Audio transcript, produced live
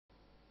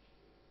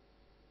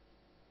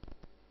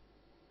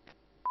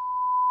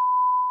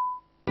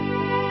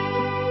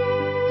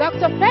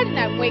Dr.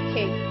 Ferdinand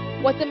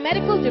Nweke was the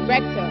medical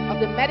director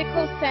of the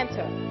Medical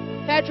Center,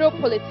 Federal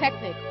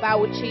Polytechnic,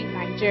 Bauchi,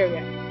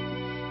 Nigeria.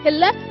 He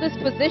left this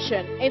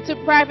position into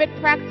private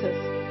practice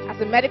as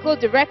the medical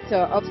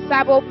director of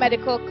Sabo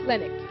Medical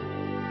Clinic.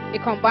 He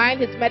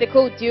combined his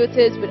medical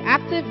duties with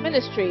active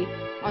ministry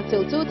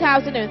until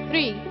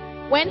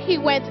 2003, when he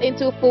went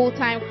into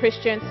full-time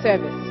Christian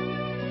service.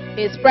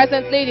 He is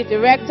presently the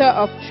director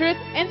of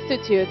Truth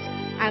Institute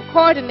and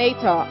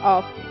coordinator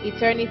of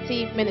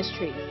Eternity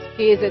Ministries.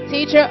 He is a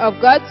teacher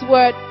of God's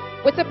Word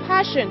with a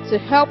passion to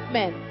help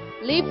men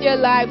live their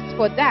lives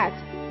for that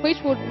which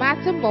would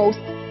matter most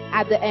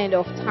at the end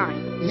of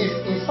time.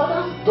 His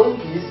father's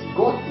donkeys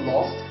got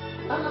lost,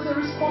 and as a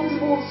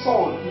responsible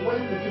son, he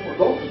went looking for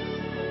donkeys.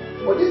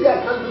 But this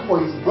guy can't look for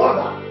his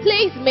brother.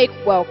 Please make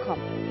welcome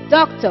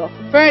Dr.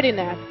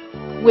 Ferdinand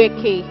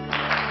Nweke.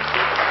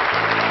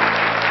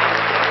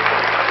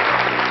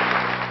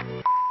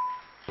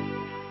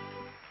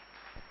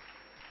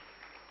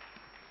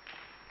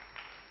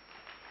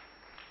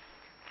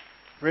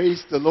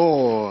 Praise the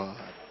Lord.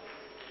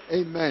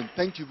 Amen.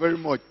 Thank you very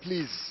much.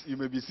 Please, you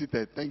may be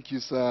seated. Thank you,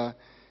 sir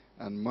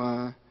and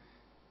ma.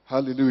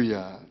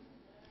 Hallelujah.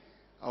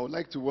 I would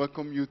like to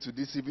welcome you to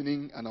this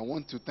evening, and I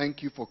want to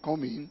thank you for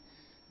coming,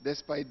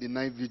 despite the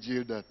night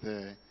vigil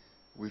that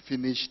we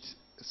finished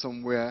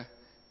somewhere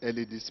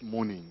early this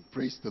morning.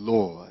 Praise the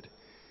Lord.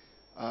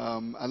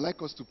 I'd like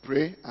us to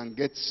pray and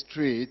get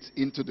straight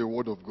into the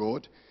Word of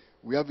God.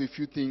 We have a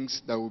few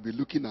things that we'll be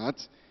looking at,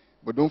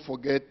 but don't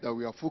forget that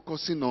we are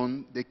focusing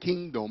on the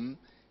kingdom,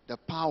 the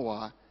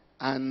power,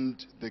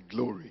 and the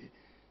glory.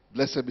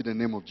 Blessed be the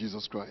name of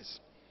Jesus Christ.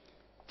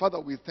 Father,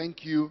 we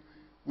thank you.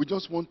 We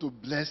just want to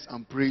bless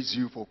and praise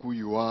you for who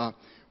you are.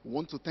 We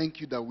want to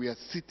thank you that we are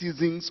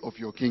citizens of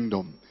your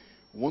kingdom.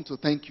 We want to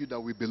thank you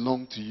that we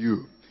belong to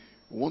you.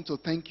 We want to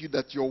thank you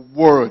that your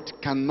word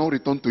cannot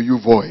return to you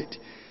void.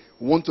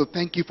 We want to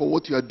thank you for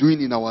what you are doing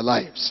in our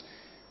lives.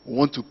 We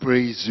want to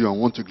praise you and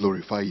want to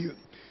glorify you.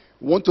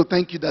 We want to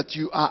thank you that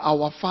you are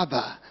our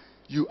Father.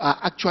 You are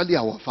actually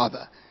our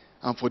Father.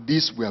 And for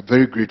this, we are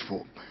very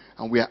grateful.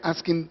 And we are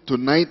asking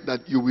tonight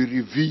that you will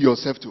reveal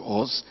yourself to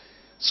us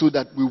so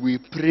that we will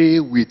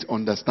pray with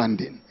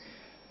understanding.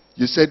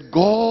 You said,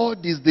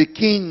 God is the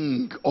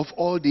King of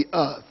all the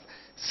earth.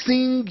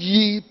 Sing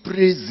ye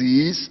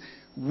praises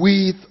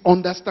with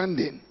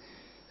understanding.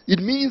 It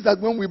means that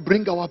when we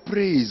bring our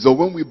praise or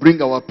when we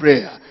bring our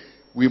prayer,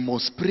 we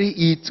must pray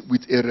it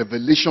with a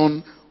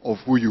revelation of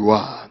who you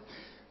are.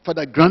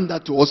 Father, grant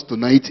that to us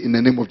tonight in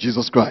the name of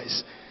Jesus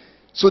Christ,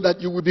 so that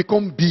you will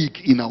become big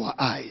in our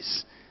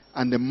eyes,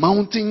 and the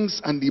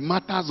mountains and the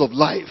matters of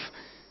life,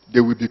 they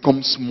will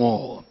become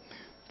small.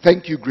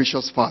 Thank you,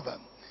 gracious Father.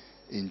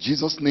 In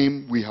Jesus'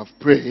 name we have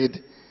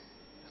prayed.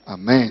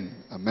 Amen.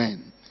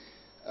 Amen.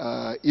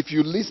 If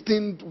you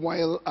listened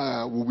while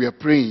we were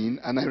praying,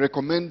 and I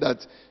recommend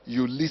that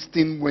you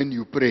listen when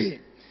you pray.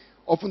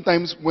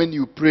 Oftentimes when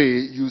you pray,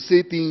 you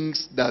say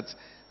things that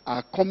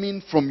are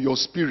coming from your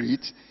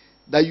spirit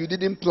that you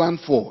didn't plan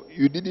for.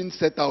 You didn't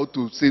set out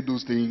to say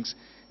those things,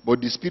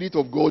 but the Spirit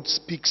of God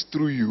speaks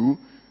through you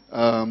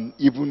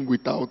even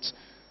without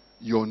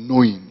your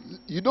knowing.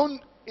 You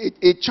don't.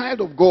 A child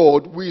of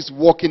God who is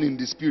walking in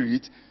the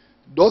Spirit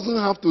doesn't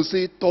have to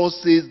say, "Thus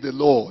says the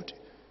Lord,"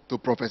 to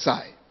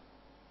prophesy.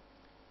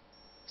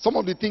 Some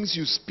of the things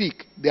you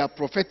speak, they are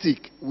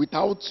prophetic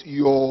without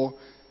your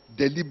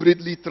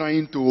deliberately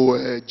trying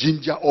to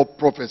ginger up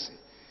prophecy.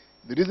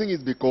 The reason is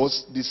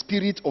because the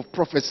spirit of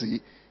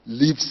prophecy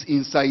lives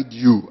inside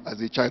you as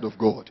a child of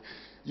God.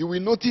 You will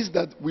notice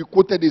that we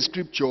quoted a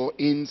scripture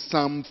in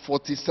Psalm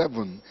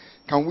 47.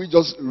 Can we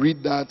just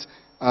read that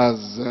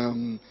as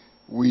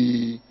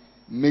we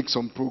make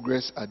some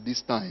progress at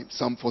this time?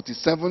 Psalm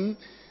 47,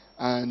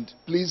 and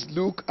please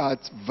look at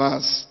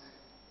verse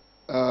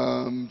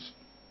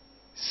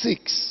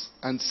 6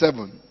 and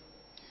 7.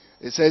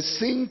 It says,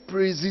 sing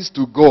praises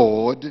to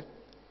God,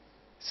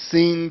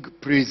 sing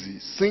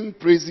praises. Sing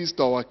praises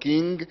to our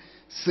King,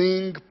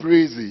 sing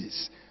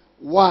praises.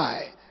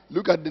 Why?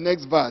 Look at the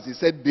next verse. It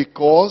said,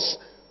 because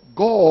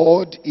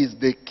God is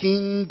the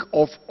King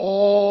of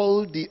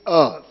all the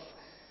earth.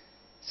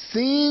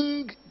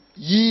 Sing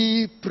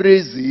ye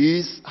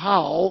praises,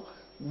 how?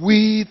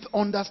 With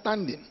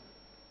understanding.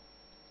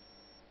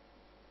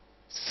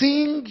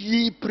 Sing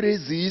ye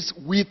praises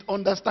with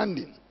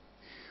understanding.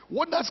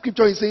 What that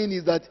scripture is saying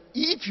is that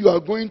if you are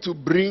going to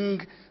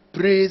bring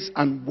praise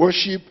and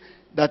worship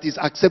that is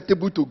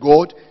acceptable to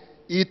God,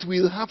 it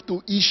will have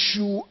to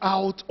issue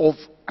out of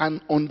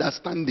an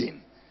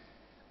understanding,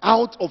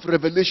 out of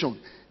revelation.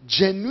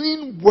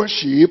 Genuine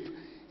worship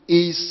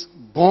is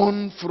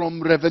born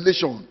from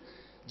revelation.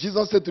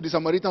 Jesus said to the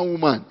Samaritan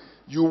woman,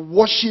 you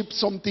worship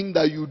something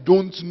that you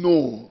don't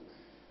know.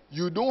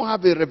 You don't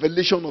have a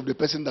revelation of the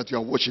person that you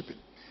are worshiping.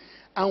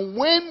 And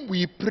when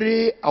we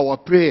pray our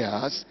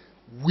prayers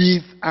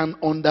with an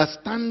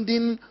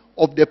understanding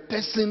of the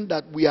person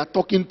that we are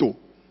talking to,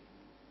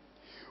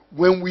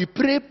 when we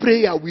pray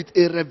prayer with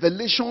a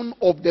revelation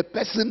of the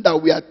person that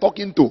we are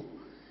talking to,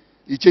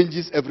 it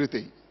changes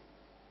everything.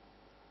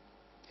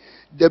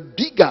 The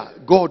bigger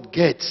God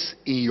gets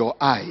in your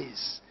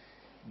eyes,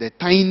 the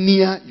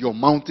tinier your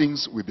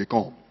mountains will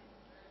become.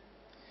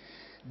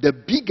 The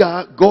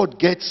bigger God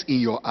gets in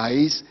your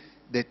eyes,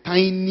 the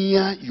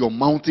tinier your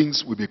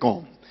mountains will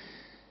become.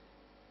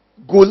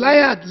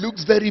 Goliath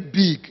looks very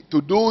big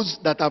to those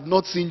that have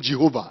not seen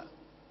Jehovah.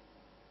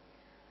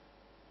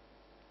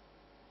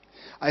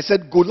 I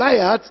said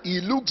Goliath, he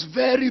looks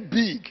very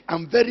big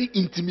and very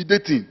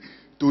intimidating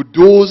to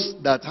those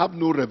that have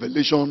no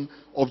revelation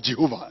of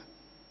Jehovah.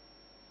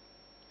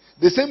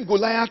 The same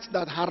Goliath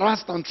that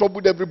harassed and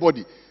troubled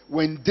everybody,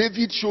 when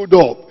David showed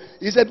up,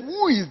 he said,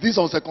 who is this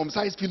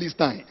uncircumcised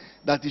Philistine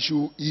that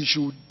he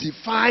should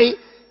defy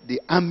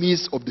the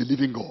armies of the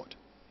living God?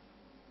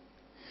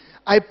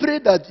 I pray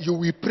that you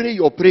will pray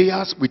your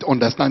prayers with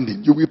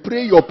understanding. You will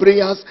pray your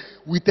prayers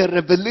with a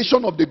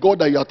revelation of the God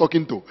that you are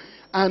talking to.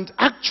 And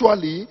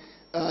actually,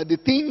 the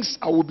things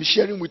I will be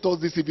sharing with us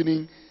this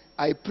evening,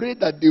 I pray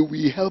that they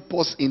will help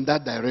us in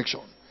that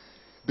direction.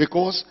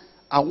 Because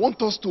I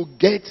want us to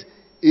get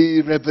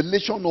a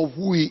revelation of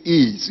who he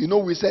is. You know,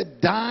 we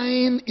said,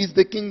 thine is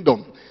the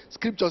kingdom.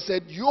 Scripture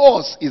said,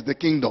 yours is the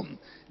kingdom,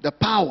 the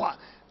power,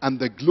 and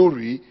the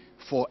glory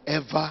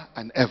forever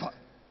and ever.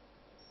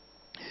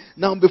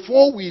 Now,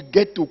 before we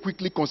get to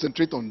quickly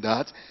concentrate on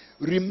that,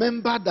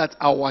 remember that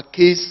our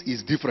case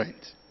is different.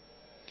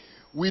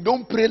 We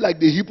don't pray like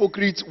the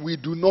hypocrites. We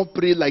do not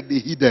pray like the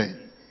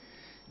heathen.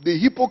 The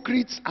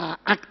hypocrites are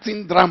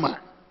acting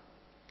drama.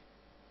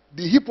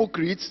 The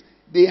hypocrites,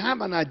 they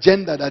have an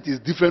agenda that is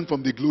different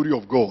from the glory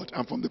of God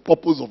and from the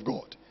purpose of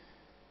God.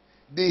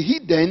 The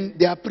heathen,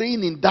 they are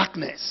praying in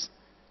darkness.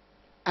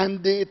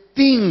 And they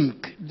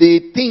think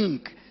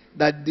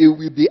that they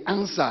will be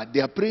answered.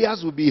 Their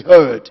prayers will be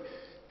heard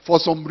for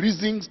some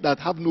reasons that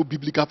have no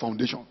biblical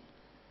foundation.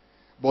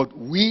 But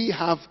we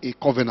have a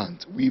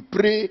covenant. We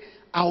pray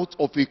out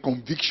of a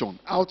conviction,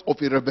 out of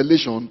a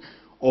revelation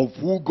of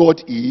who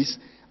God is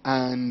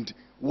and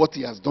what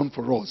he has done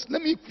for us.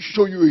 Let me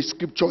show you a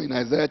scripture in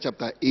Isaiah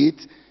chapter 8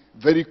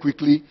 very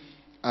quickly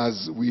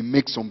as we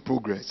make some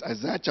progress.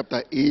 Isaiah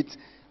chapter 8,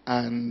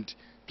 and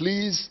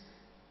please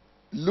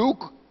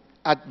look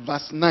at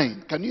verse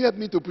 9. Can you help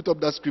me to put up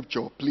that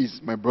scripture,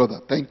 please, my brother?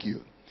 Thank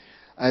you.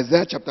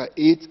 Isaiah chapter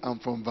 8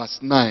 and from verse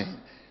 9.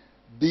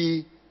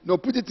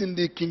 Put it in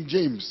the King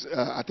James.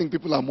 I think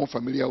people are more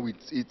familiar with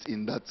it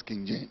in that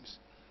King James.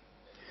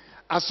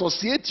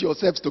 Associate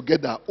yourselves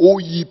together, O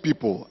ye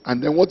people,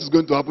 and then what is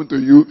going to happen to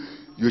you?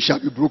 You shall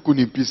be broken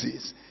in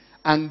pieces.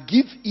 And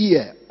give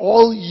ear,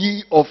 all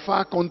ye of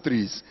far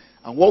countries,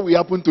 and what will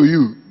happen to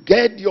you?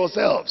 Gird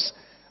yourselves,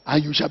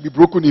 and you shall be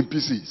broken in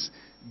pieces.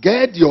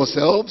 Gird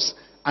yourselves,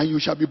 and you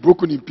shall be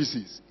broken in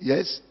pieces.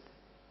 Yes?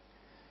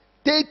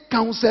 Take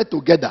counsel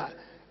together,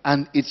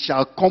 and it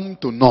shall come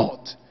to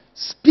naught.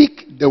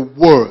 Speak the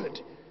word,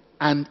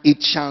 and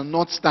it shall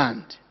not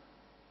stand.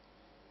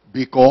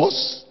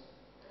 Because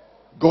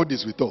God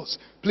is with us.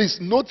 Please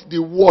note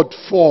the word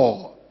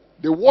for.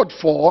 The word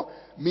for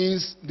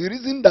means the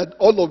reason that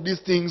all of these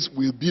things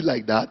will be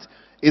like that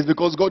is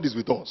because God is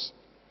with us.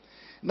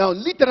 Now,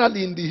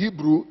 literally in the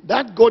Hebrew,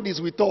 that God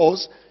is with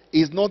us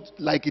is not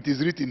like it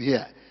is written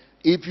here.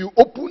 If you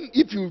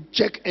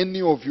check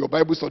any of your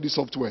Bible study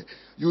software,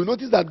 you will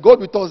notice that God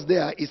with us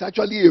there is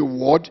actually a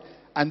word,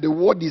 and the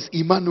word is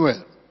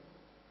Emmanuel.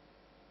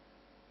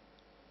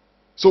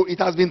 So it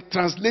has been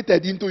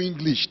translated into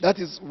English. That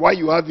is why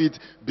you have it,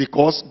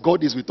 because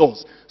God is with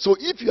us. So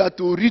if you are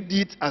to read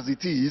it as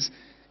it is,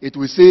 it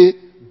will say,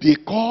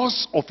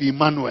 because of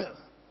Emmanuel.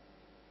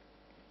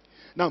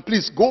 Now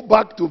please go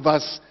back to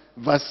verse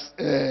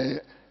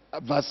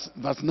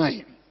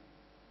 9.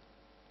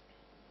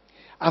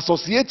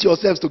 Associate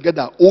yourselves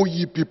together, O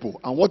ye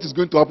people. And what is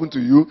going to happen to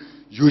you?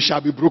 You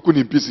shall be broken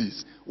in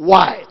pieces.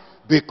 Why?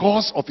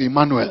 Because of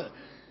Emmanuel.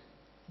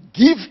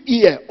 Give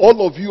ear,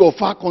 all of you of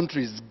far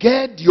countries.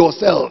 Gird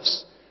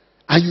yourselves,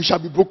 and you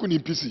shall be broken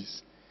in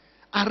pieces.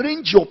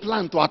 Arrange your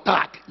plan to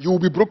attack. You will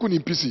be broken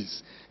in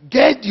pieces.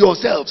 Gird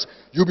yourselves,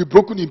 you will be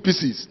broken in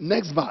pieces.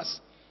 Next verse.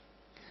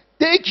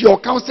 Take your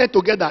counsel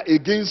together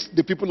against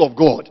the people of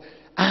God,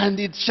 and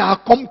it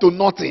shall come to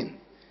nothing.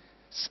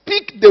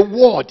 Speak the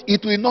word,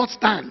 it will not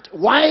stand.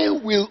 Why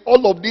will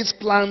all of these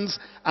plans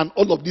and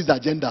all of these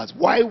agendas,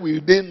 why will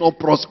they not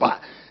prosper?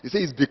 He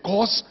says,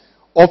 because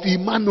of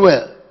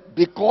Emmanuel.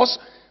 Because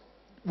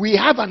we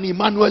have an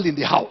Emmanuel in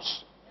the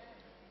house.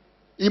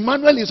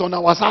 Emmanuel is on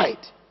our side.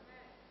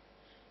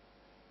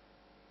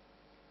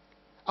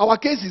 Our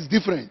case is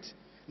different.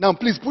 Now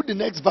please put the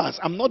next verse.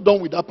 I'm not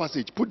done with that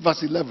passage. Put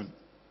verse 11.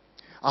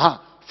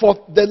 For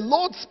the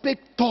Lord spake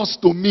thus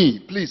to me.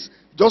 Please,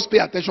 just pay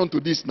attention to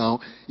this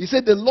now. He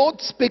said, the Lord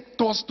spake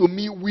thus to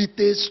me with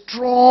a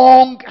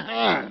strong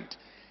hand,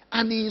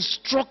 and he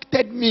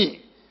instructed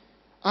me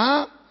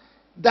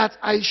that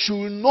I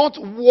should not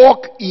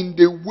walk in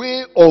the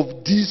way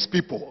of these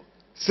people,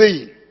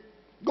 saying,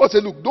 God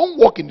said, look, don't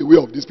walk in the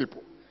way of these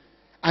people.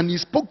 And he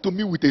spoke to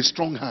me with a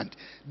strong hand.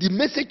 The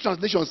Message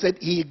translation said,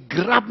 he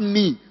grabbed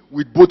me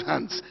with both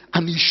hands,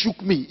 and he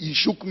shook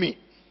me.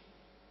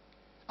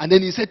 And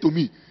then he said to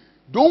me,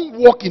 Don't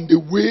walk in the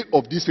way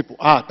of these people.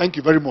 Thank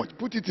you very much.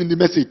 Put it in the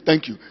message.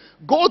 Thank you.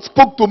 God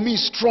spoke to me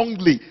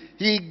strongly.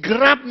 He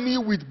grabbed me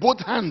with both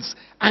hands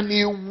and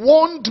he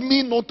warned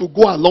me not to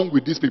go along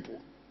with these people.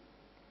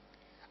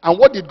 And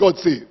what did God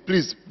say?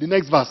 Please, the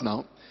next verse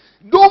now.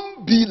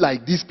 Don't be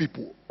like these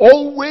people,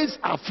 always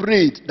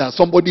afraid that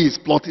somebody is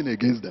plotting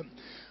against them.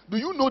 Do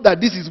you know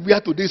that this is where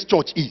today's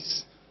church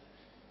is?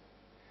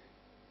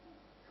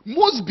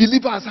 Most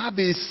believers have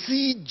a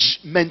siege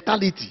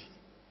mentality.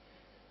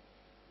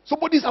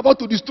 Somebody is about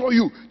to destroy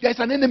you. There is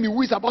an enemy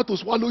who is about to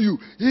swallow you.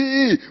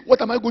 Hey,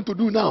 what am I going to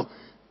do now?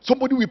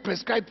 Somebody will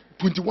prescribe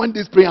 21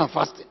 days prayer and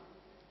fasting.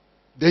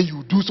 Then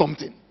you do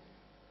something.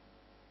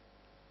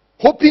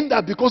 Hoping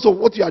that because of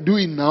what you are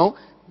doing now,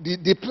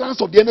 the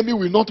plans of the enemy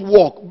will not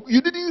work.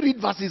 You didn't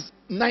read verses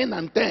 9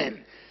 and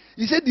 10.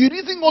 He said the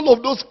reason all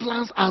of those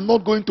plans are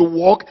not going to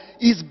work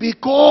is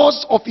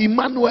because of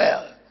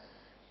Emmanuel.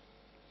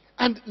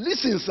 And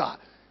listen, sir,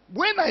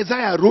 when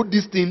Isaiah wrote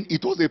this thing,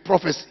 it was a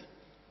prophecy.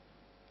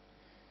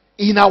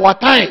 In our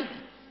time,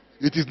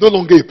 it is no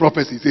longer a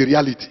prophecy, it's a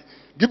reality.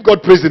 Give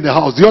God praise in the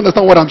house. Do you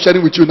understand what I'm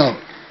sharing with you now?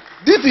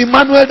 This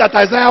Emmanuel that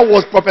Isaiah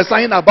was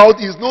prophesying about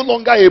is no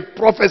longer a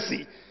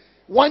prophecy.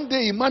 One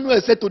day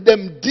Emmanuel said to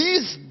them,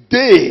 this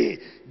day,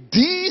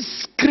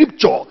 this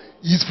scripture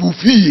is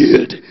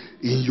fulfilled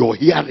in your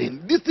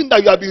hearing. This thing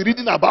that you have been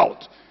reading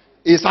about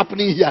is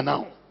happening here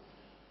now.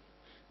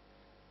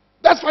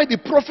 That's why the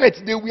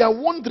prophets, they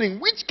were wondering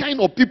which kind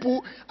of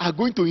people are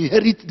going to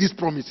inherit these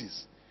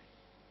promises.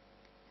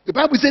 The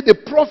Bible said the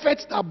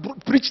prophets that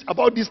preached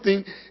about this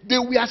thing, they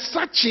were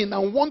searching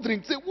and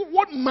wondering, say,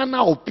 what manner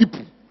of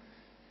people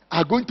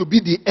are going to be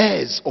the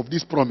heirs of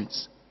this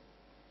promise?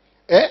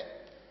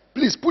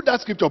 Please put that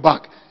scripture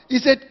back. He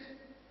said,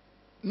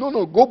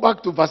 no, go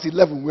back to verse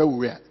 11 where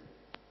we were.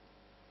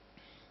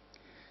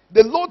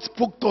 The Lord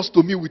spoke thus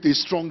to me with a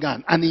strong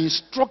hand, and he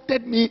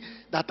instructed me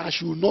that I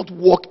should not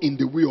walk in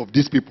the way of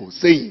these people,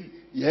 saying,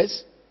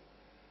 yes,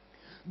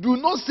 do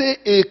not say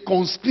a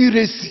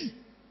conspiracy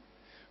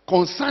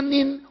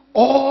concerning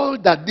all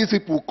that these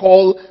people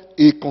call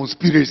a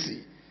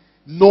conspiracy,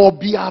 nor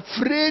be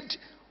afraid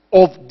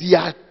of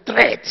their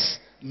threats,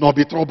 nor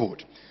be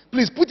troubled.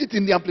 Please put it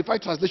in the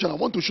Amplified Translation. I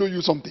want to show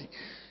you something.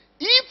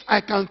 If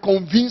I can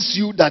convince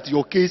you that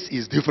your case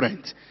is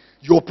different,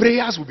 your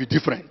prayers will be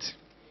different.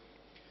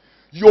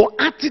 Your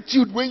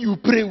attitude when you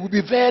pray will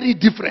be very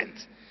different.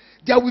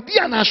 There will be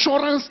an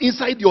assurance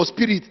inside your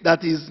spirit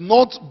that is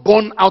not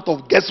born out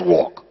of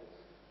guesswork.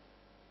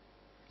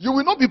 You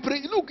will not be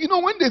praying. Look,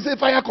 when they say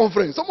fire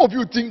conference, some of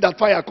you think that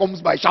fire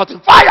comes by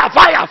shouting, fire,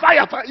 fire,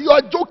 fire, fire. You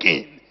are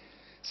joking.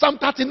 Psalm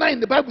 39,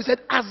 the Bible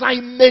said, as I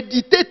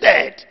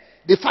meditated,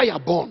 the fire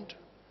burned.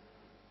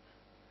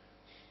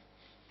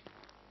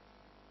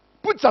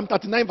 Put Psalm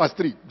 39 verse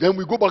 3. Then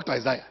we go back to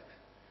Isaiah.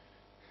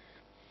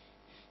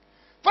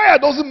 Fire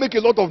doesn't make a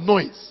lot of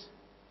noise.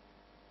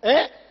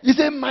 He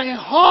said, my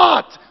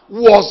heart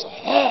was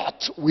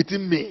hot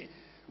within me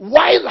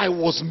while I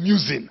was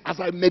musing, as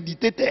I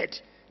meditated.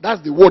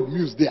 That's the word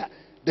muse there.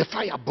 The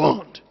fire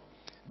burned.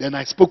 Then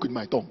I spoke with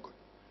my tongue.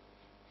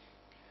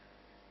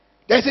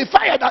 There's a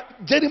fire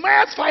that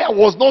Jeremiah's fire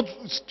was not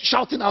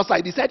shouting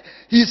outside. He said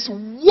his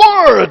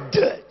word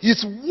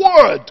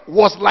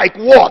was like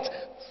what?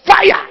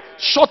 Fire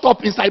shot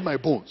up inside my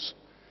bones.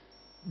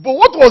 But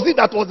what was it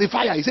that was the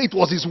fire? He said it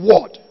was his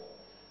word.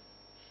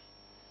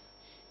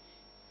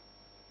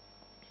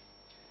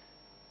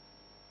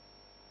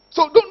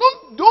 So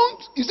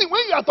don't you see,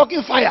 when you are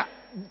talking fire,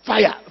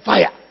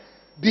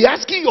 be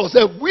asking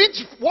yourself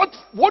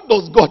what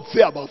does God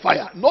say about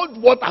fire? Not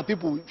what are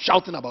people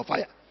shouting about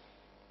fire.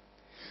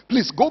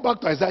 Please go back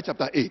to Isaiah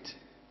chapter 8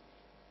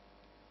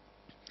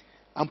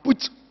 and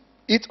put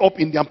it up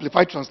in the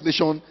Amplified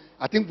Translation.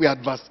 I think we are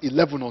at verse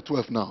 11 or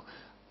 12 now.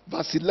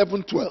 Verse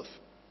 11, 12.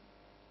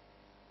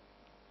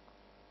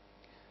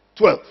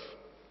 12.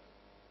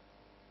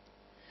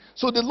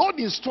 So the Lord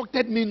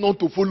instructed me not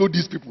to follow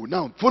these people.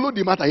 Now, follow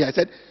the matter here. I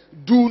said,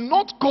 do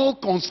not call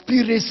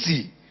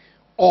conspiracy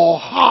or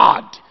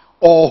hard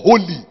or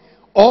holy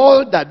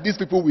all that these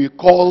people will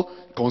call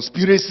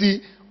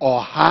conspiracy or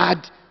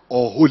hard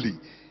or holy.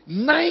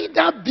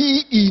 Neither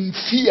be in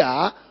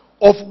fear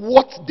of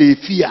what they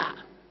fear.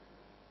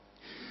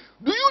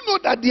 Do you know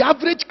that the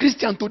average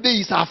Christian today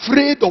is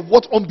afraid of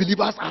what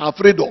unbelievers are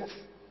afraid of?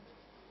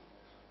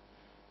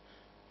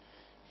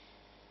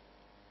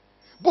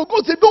 But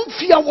God said, don't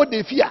fear what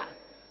they fear.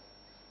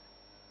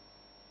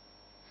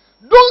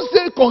 Don't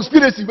say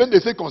conspiracy when they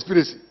say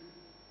conspiracy.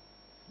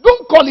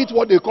 Don't call it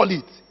what they call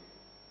it.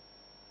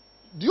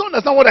 Do you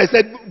understand what I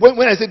said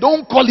when I said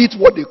don't call it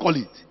what they call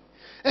it?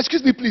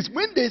 Excuse me, please.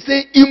 When they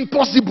say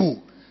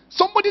impossible,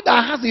 somebody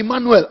that has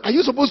Emmanuel, are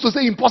you supposed to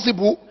say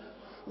impossible?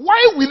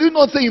 Why will you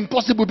not say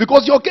impossible?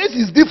 Because your case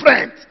is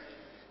different.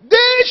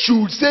 They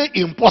should say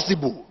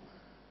impossible.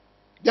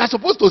 They are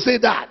supposed to say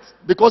that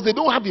because they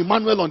don't have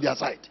Emmanuel on their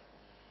side.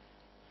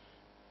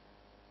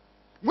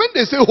 When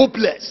they say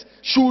hopeless,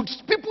 should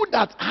people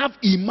that have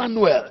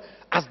Emmanuel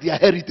as their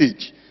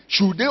heritage,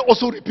 should they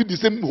also repeat the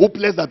same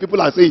hopeless that people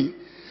are saying?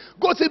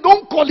 God said,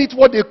 don't call it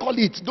what they call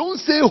it. Don't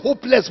say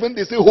hopeless when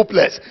they say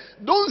hopeless.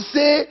 Don't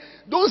say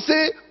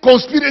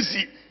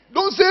conspiracy.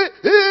 Don't say,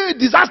 hey,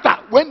 disaster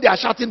when they are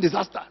shouting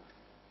disaster.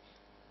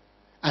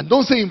 And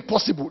don't say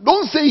impossible.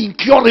 Don't say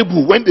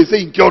incurable when they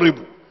say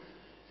incurable.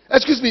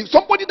 Excuse me,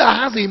 somebody that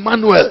has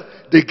Emmanuel,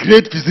 the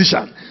great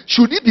physician,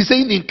 should he be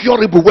saying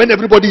incurable when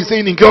everybody is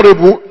saying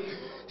incurable?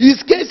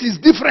 His case is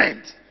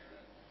different.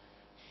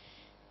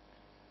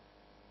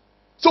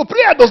 So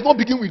prayer does not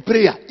begin with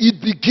prayer. It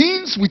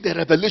begins with a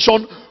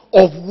revelation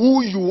of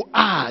who you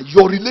are,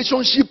 your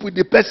relationship with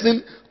the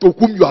person to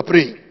whom you are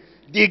praying,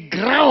 the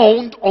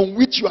ground on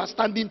which you are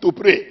standing to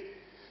pray.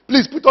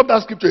 Please put up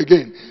that scripture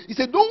again. He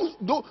said, don't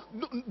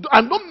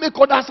make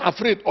others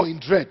afraid or in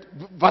dread.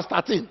 Verse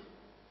 13.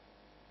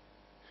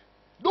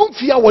 Don't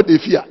fear what they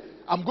fear.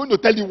 I'm going to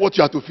tell you what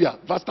you are to fear.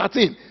 Verse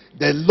 13.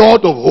 The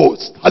Lord of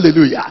hosts,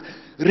 hallelujah,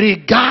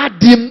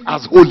 regard him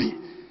as holy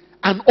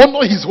and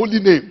honor his holy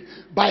name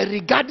by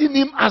regarding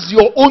him as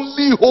your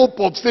only hope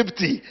of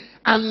safety,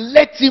 and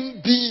let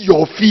him be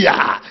your fear.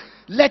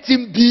 Let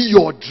him be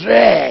your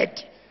dread.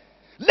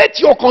 Let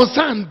your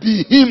concern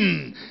be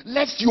him,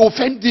 lest you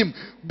offend him.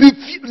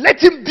 Let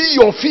him be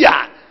your fear.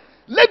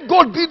 Let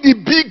God be the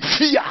big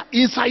fear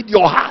inside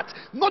your heart.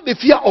 Not the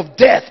fear of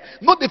death,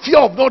 not the fear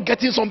of not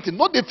getting something,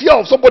 not the fear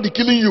of somebody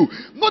killing you,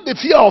 not the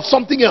fear of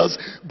something else,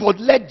 but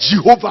let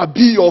Jehovah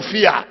be your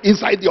fear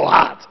inside your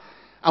heart.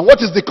 And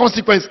what is the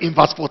consequence in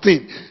verse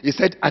 14? He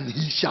said, and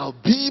he shall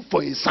be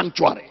for a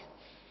sanctuary.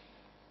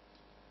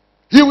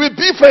 He will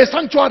be for a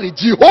sanctuary.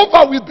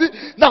 Jehovah will be.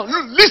 Now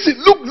listen,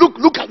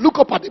 look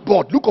up at the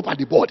board. Look up at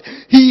the board.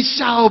 He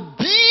shall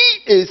be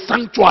a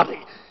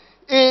sanctuary,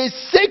 a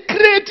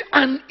sacred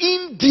and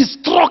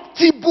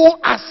indestructible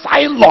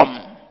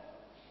asylum.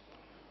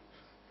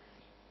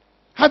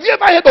 Have you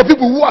ever heard of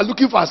people who are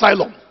looking for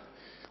asylum?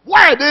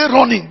 Why are they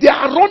running? They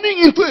are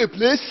running into a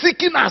place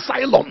seeking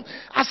asylum.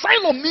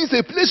 Asylum means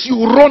a place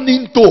you run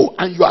into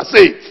and you are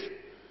safe.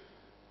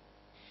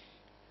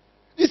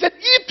 He said,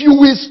 if you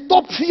will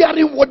stop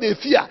fearing what they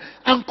fear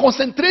and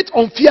concentrate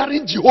on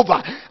fearing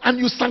Jehovah, and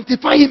you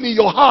sanctify him in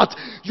your heart,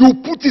 you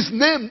put his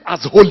name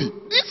as holy.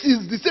 This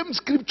is the same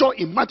scripture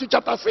in Matthew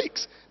chapter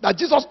 6 that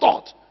Jesus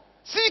taught.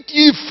 Seek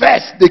ye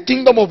first the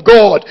kingdom of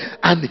God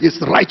and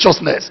his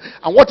righteousness.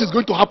 And what is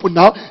going to happen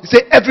now? He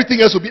said,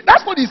 everything else will be.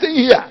 That's what he's saying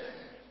here.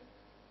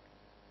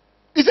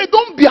 He said,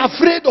 don't be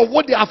afraid of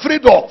what they are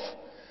afraid of.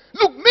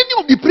 Look, many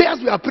of the prayers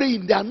we are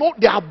praying, they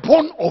are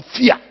born of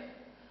fear.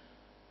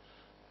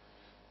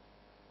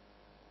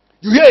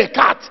 You hear a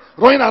cat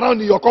running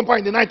around in your compound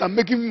in the night and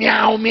making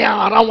meow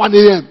meow around 1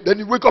 a.m. Then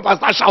you wake up and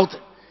start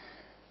shouting.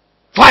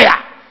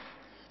 Fire!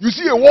 You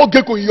see a wall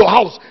gecko in your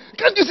house.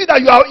 Can't you see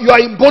that you are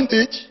in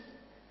bondage?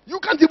 You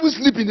can't even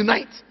sleep in the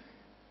night.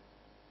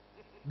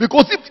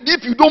 Because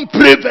if you don't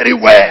pray very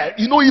well,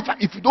 you know,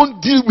 if you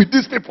don't deal with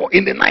these people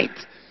in the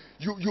night,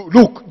 you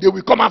look, they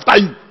will come after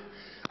you.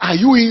 Are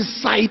you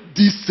inside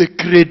this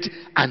sacred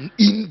and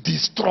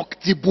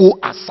indestructible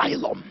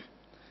asylum?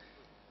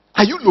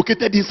 Are you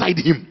located inside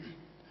him?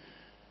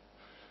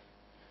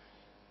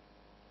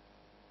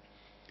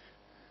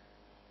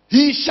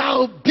 He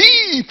shall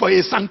be for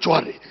a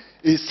sanctuary,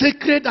 a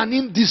sacred and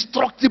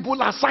indestructible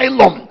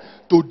asylum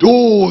to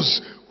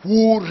those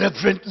who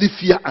reverently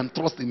fear and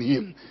trust in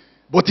him.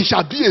 But he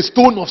shall be a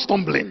stone of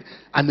stumbling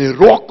and a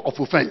rock of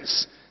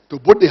offense to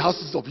both the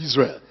houses of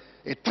Israel,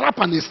 a trap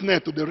and a snare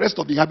to the rest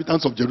of the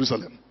inhabitants of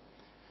Jerusalem.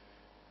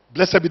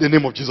 Blessed be the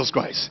name of Jesus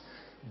Christ.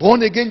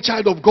 Born again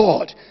child of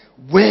God,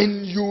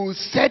 when you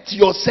set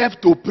yourself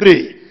to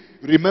pray,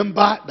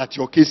 remember that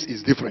your case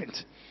is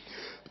different.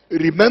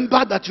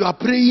 Remember that you are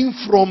praying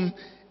from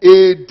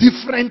a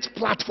different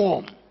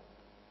platform.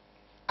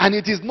 And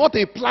it is not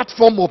a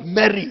platform of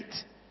merit.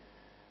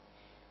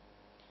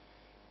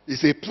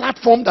 It's a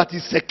platform that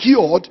is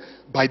secured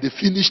by the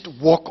finished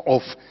work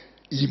of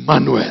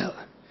Emmanuel.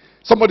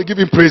 Somebody give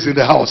him praise in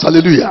the house.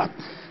 Hallelujah.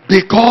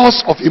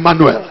 Because of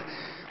Emmanuel.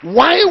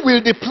 Why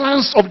will the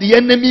plans of the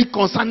enemy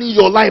concerning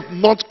your life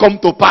not come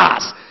to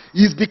pass?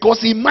 It's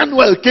because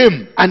Emmanuel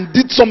came and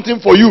did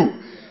something for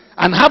you.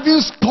 And having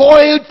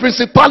spoiled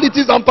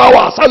principalities and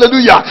powers,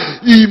 hallelujah,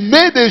 he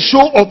made a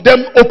show of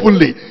them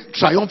openly,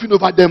 triumphing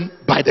over them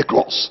by the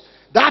cross.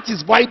 That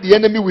is why the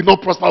enemy will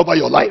not prosper over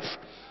your life.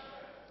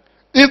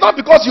 It's not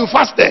because you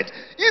fasted.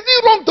 Is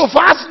it wrong to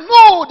fast?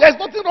 No, there's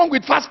nothing wrong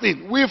with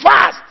fasting. We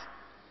fast,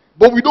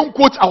 but we don't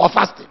quote our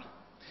fasting.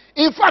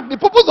 In fact, the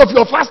purpose of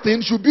your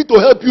fasting should be to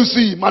help you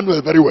see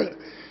Emmanuel very well.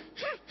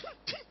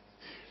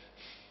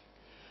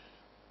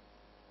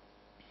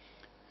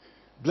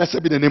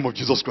 Blessed be the name of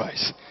Jesus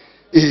Christ.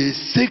 A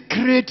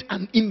sacred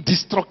and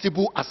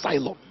indestructible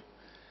asylum.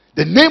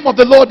 The name of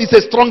the Lord is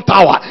a strong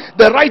tower.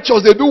 The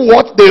righteous, they do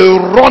what? They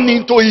run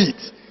into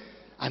it.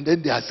 And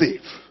then they are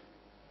safe.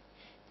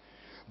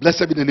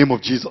 Blessed be the name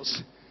of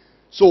Jesus.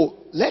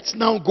 So, let's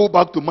now go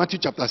back to Matthew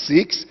chapter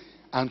 6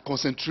 and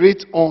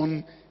concentrate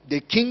on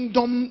the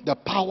kingdom, the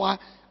power,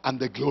 and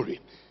the glory.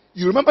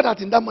 You remember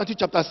that in that Matthew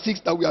chapter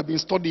 6 that we have been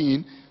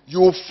studying,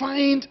 you'll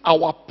find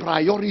our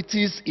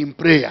priorities in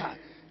prayer.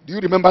 Do you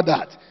remember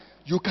that?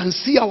 you can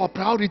see our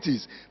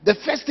priorities. The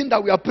first thing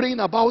that we are praying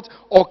about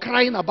or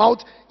crying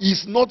about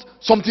is not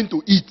something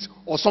to eat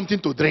or something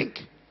to drink.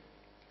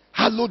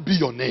 Hallowed be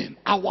your name,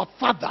 our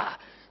Father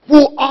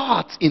who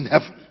art in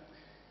heaven.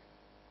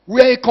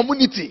 We are a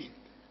community.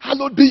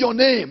 Hallowed be your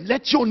name.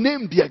 Let your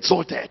name be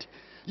exalted.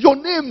 Your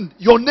name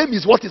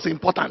is what is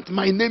important.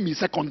 My name is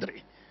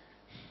secondary.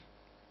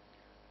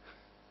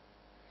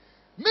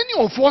 Many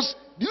of us,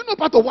 do you know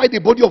part of why the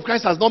body of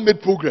Christ has not made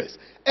progress?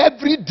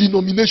 Every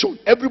denomination,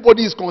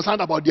 everybody is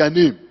concerned about their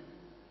name.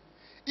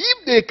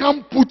 If they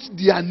can't put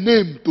their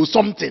name to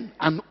something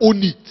and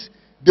own it,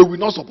 they will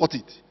not support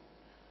it.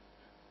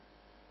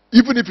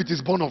 Even if it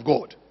is born of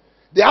God.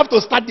 They have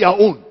to start their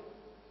own.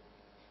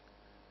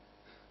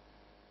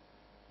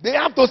 They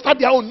have to start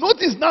their own.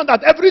 Notice now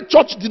that every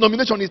church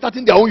denomination is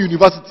starting their own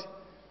university.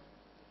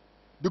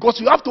 Because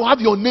you have to have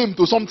your name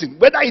to something,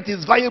 whether it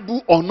is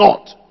viable or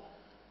not.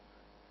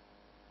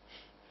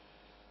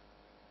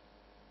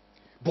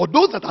 But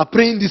those that are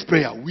praying this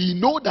prayer, we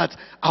know that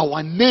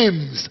our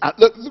names are,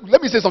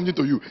 let me say something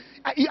to you.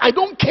 I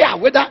don't care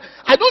whether,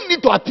 I don't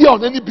need to appear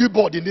on any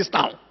billboard in this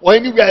town or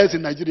anywhere else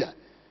in Nigeria.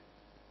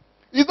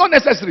 It's not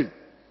necessary.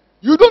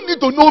 You don't need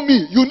to know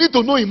me. You need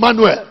to know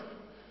Emmanuel.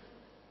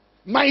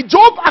 My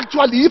job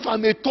actually, if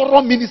I'm a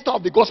thorough minister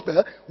of the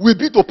gospel, will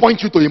be to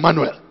point you to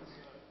Emmanuel.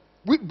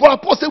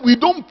 But Paul said we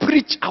don't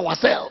preach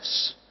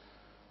ourselves.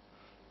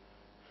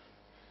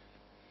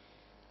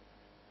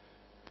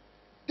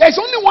 There is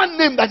only one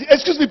name that,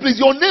 excuse me please,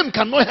 your name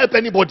cannot help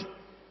anybody.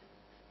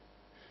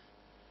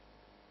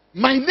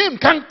 My name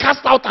can't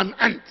cast out an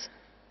ant.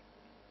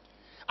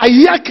 I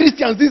hear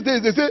Christians these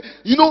days, they say,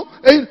 you know,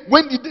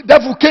 when the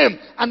devil came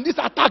and this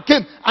attack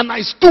came and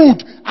I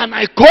stood and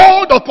I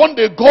called upon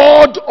the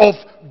God of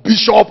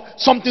Bishop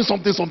something.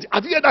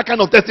 Have you heard that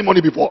kind of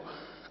testimony before?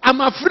 I'm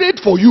afraid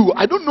for you.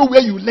 I don't know where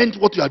you learned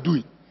what you are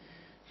doing.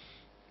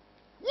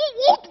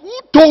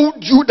 Who told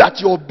you that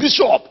your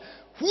bishop,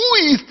 who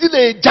is still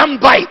a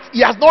jambite,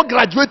 he has not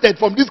graduated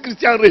from this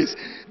Christian race,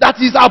 that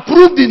is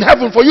approved in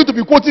heaven for you to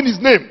be quoting his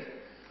name?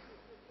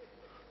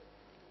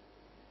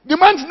 The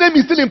man's name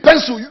is still in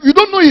pencil. You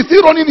don't know he's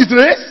still running his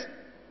race?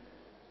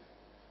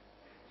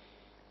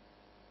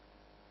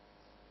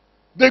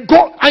 The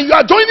God, and you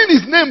are joining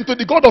his name to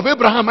the God of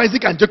Abraham,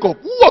 Isaac, and Jacob.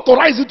 Who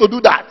authorized you to do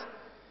that?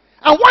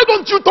 And why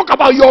don't you talk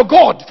about your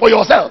God for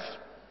yourself?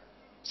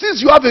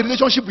 Since you have a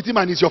relationship with him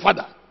and he's your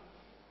father.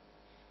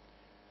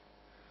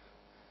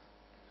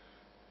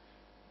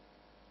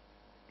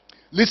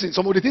 Listen,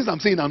 some of the things I'm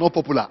saying are not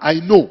popular. I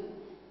know.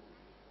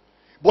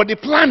 But the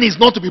plan is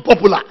not to be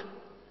popular.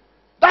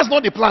 That's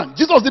not the plan.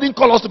 Jesus didn't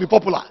call us to be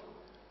popular.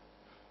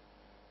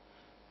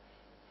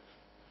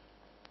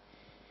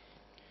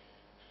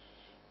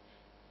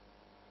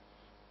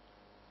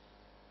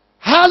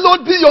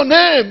 Hallowed be your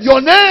name.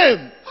 Your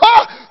name.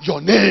 Ha! Your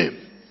name.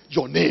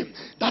 Your name.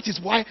 That is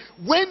why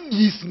when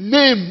his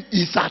name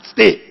is at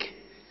stake,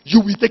 you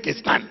will take a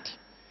stand.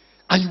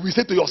 And you will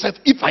say to yourself,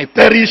 if I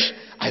perish,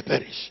 I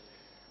perish.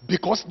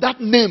 Because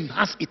that name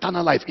has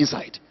eternal life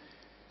inside.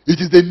 It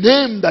is the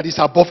name that is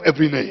above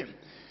every name.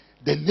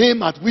 The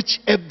name at which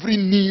every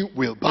knee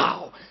will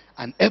bow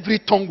and every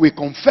tongue will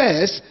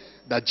confess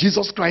that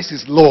Jesus Christ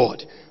is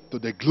Lord, to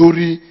the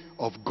glory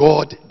of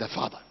God the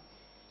Father.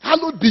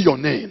 Hallowed be your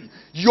name.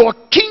 Your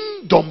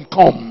kingdom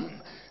come.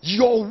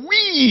 Your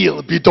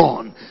will be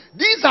done.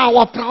 These are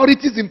our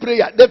priorities in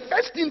prayer. The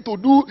first thing to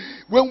do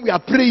when we are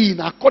praying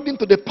according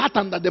to the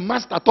pattern that the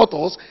master taught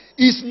us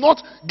is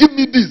not give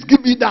me this,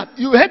 give me that.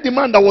 You heard the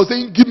man that was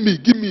saying give me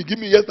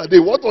yesterday.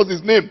 What was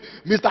his name?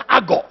 Mr.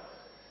 Agor.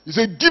 He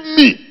said give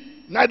me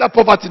neither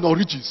poverty nor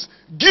riches.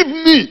 Give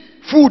me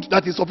food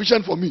that is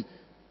sufficient for me.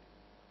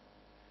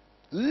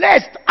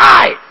 Lest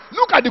I,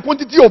 look at the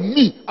quantity of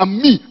me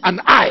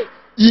and I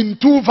in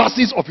 2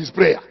 verses of his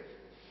prayer.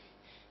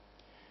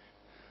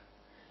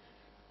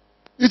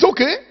 It's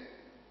okay.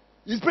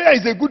 His prayer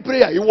is a good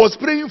prayer. He was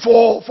praying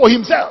for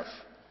himself.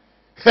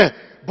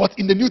 But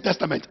in the New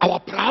Testament, our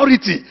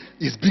priority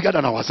is bigger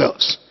than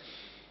ourselves.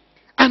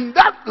 And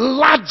that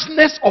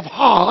largeness of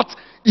heart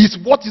is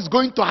what is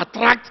going to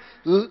attract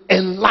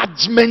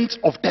enlargement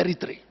of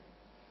territory.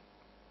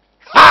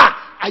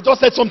 I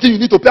just said something you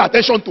need to pay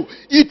attention to.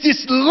 It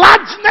is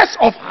largeness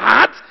of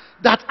heart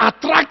that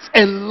attracts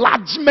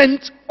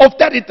enlargement of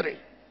territory.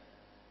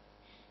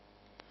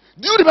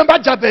 Do you remember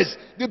Jabez?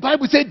 The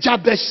Bible said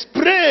Jabez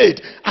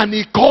prayed and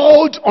he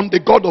called on the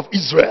God of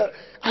Israel.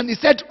 And he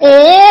said,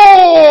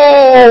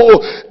 oh,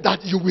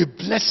 that you will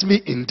bless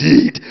me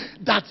indeed.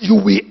 That you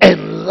will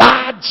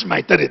enlarge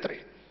my territory.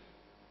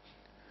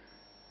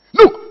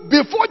 Look,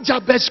 before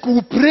Jabez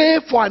could pray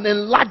for an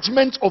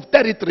enlargement of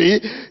territory,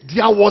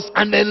 there was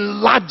an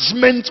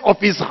enlargement of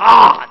his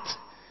heart.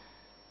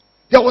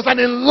 There was an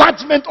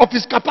enlargement of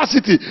his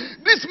capacity.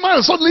 This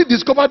man suddenly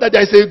discovered that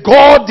there is a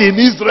God in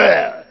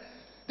Israel.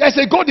 There is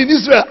a God in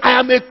Israel. I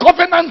am a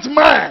covenant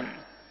man.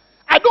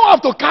 I don't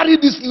have to carry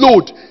this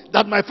load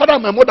that my father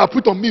and my mother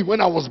put on me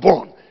when I was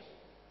born.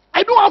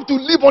 I don't have to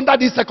live under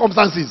these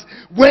circumstances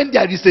when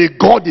there is a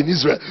God in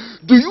Israel.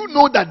 Do you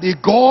know that the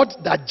God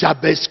that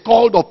Jabez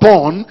called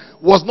upon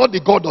was not the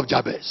God of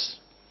Jabez?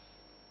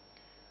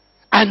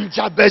 And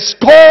Jabez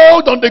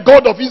called on the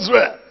God of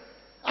Israel.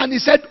 And he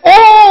said,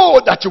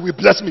 oh, that you will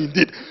bless me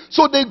indeed.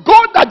 So the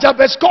God that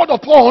Jabez called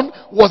upon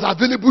was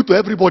available to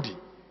everybody.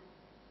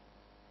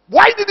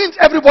 Why didn't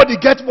everybody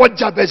get what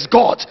Jabez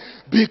got?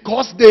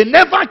 Because they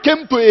never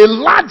came to a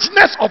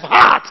largeness of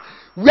heart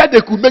where they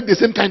could make the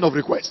same kind of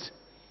request.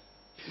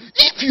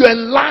 If you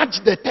enlarge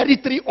the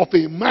territory of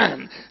a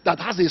man that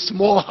has a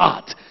small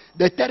heart,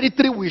 the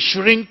territory will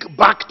shrink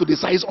back to the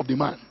size of the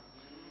man.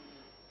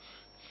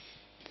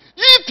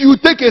 If you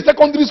take a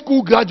secondary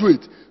school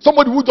graduate,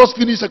 somebody who just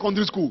finished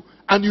secondary school,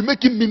 and you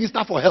make him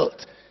minister for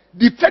health,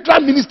 the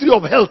federal ministry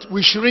of health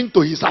will shrink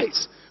to his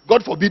size.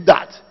 God forbid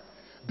that.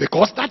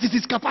 Because that is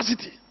his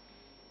capacity.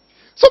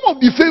 Some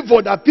of the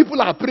favor that people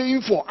are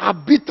praying for,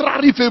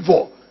 arbitrary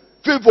favor.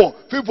 Favor.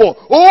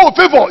 Oh,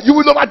 favor. You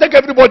will overtake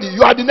everybody.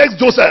 You are the next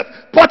Joseph.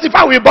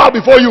 Potiphar will bow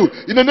before you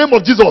in the name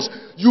of Jesus.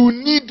 You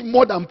need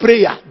more than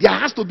prayer. There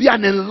has to be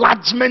an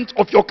enlargement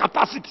of your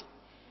capacity.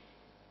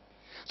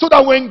 So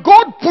that when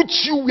God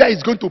puts you where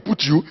he's going to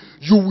put you,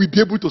 you will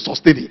be able to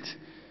sustain it.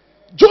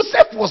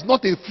 Joseph was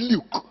not a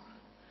fluke.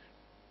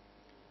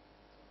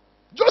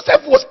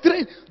 Joseph was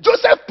trained.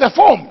 Joseph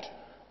performed.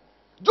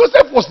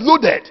 Joseph was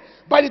loaded.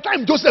 By the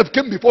time Joseph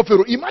came before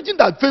Pharaoh, imagine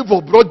that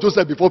favor brought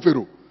Joseph before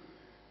Pharaoh.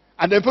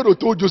 And then Pharaoh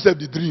told Joseph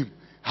the dream.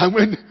 And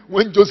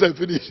when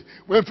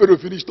Pharaoh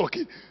finished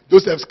talking,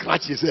 Joseph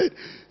scratched his head.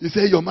 He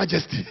said, Your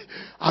Majesty,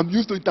 I'm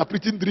used to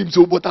interpreting dreams,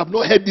 but I've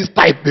not heard this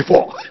type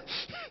before.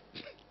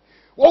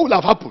 What will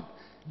have happened?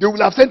 They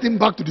will have sent him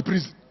back to the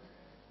prison.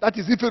 That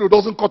is if Pharaoh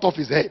doesn't cut off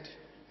his head.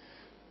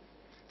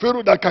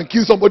 Pharaoh that can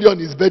kill somebody on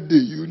his birthday,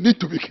 you need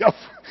to be careful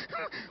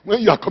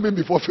when you are coming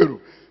before Pharaoh.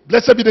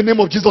 Blessed be the name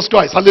of Jesus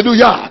Christ.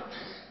 Hallelujah.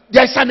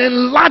 There is an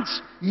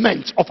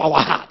enlargement of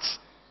our hearts.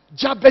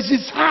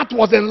 Jabez's heart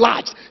was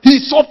enlarged. He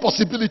saw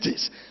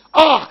possibilities.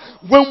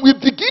 When we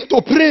begin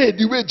to pray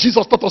the way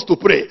Jesus taught us to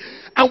pray,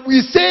 and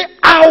we say,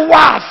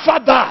 Our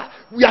Father,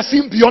 we are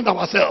seeing beyond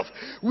ourselves.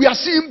 We are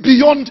seeing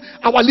beyond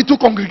our little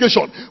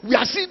congregation. We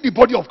are seeing the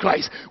body of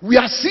Christ. We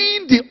are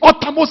seeing the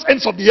uttermost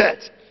ends of the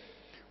earth.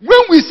 When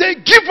we say,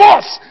 Give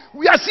us,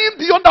 we are seeing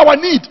beyond our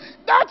need.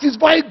 That is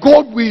why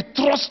God will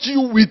trust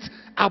you with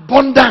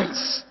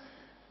abundance.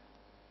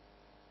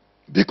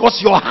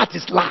 Because your heart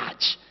is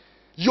large.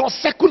 Your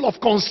circle of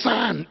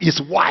concern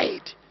is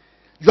wide.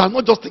 You are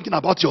not just thinking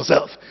about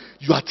yourself.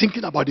 You are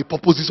thinking about the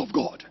purposes of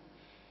God.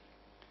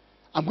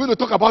 I'm going to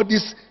talk about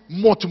this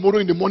more tomorrow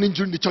in the morning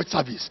during the church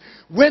service.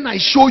 When I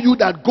show you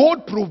that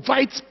God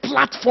provides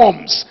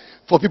platforms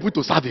for people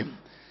to serve him.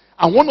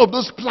 And one of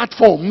those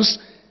platforms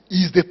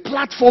is the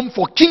platform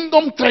for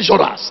kingdom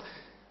treasurers,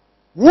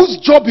 whose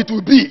job it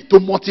will be to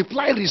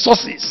multiply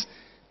resources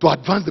to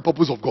advance the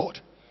purpose of God.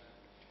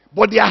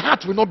 But their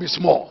heart will not be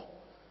small.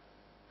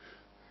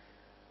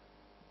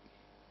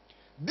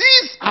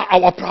 These are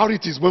our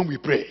priorities when we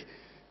pray.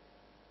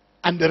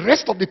 And the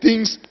rest of the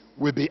things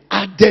will be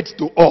added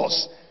to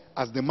us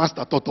as the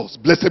Master taught us.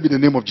 Blessed be the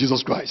name of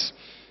Jesus Christ.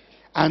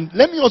 And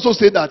let me also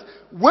say that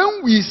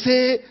when we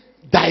say,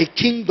 Thy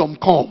kingdom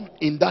come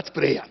in that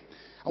prayer,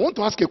 I want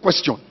to ask a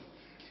question.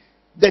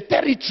 The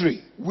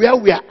territory where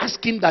we are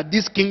asking that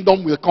this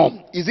kingdom will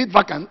come, is it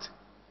vacant?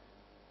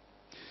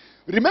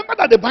 Remember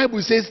that the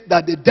Bible says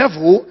that the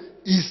devil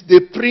is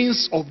the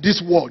prince of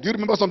this world. Do you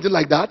remember something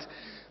like that?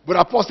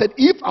 But Paul said,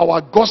 if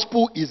our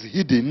gospel is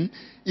hidden,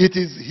 it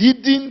is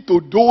hidden to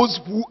those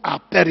who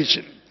are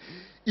perishing,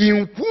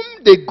 in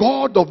whom the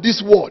God of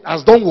this world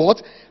has done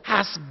what?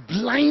 Has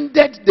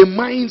blinded the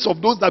minds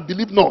of those that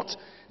believe not,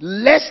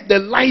 lest the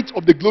light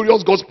of the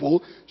glorious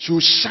gospel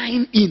should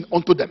shine in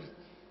unto them.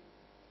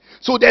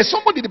 So there's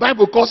somebody the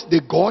Bible calls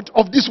the God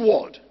of this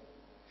world.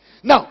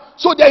 Now,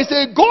 so there is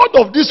a God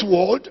of this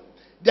world,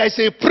 there is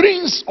a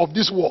prince of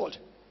this world.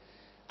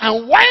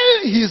 And while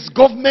his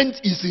government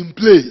is in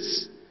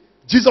place,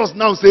 Jesus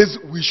now says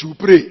we should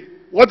pray.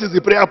 What is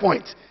the prayer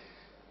point?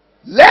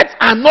 Let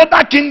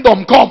another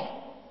kingdom come.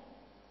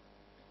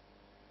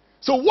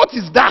 So what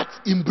is that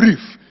in brief?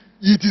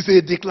 It is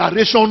a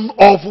declaration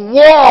of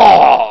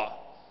war.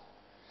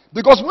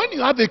 Because when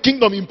you have a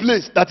kingdom in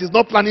place that is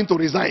not planning to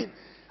resign,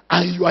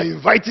 and you are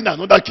inviting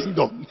another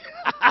kingdom,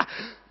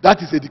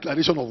 that is a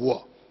declaration of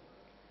war.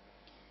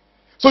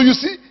 So you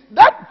see,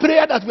 that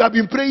prayer that we have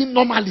been praying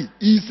normally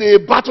is a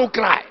battle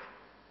cry.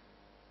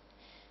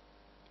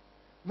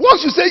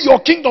 Once you say your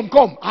kingdom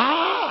come,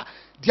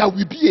 there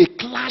will be a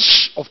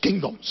clash of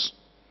kingdoms.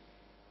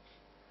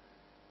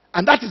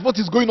 And that is what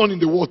is going on in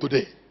the world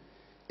today.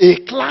 A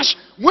clash.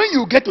 When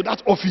you get to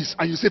that office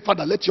and you say,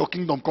 Father, let your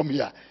kingdom come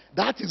here,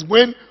 that is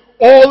when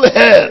all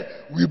hell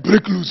will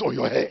break loose on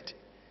your head.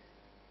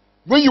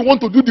 When you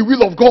want to do the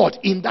will of God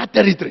in that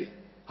territory.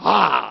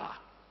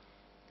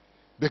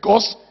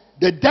 Because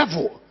the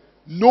devil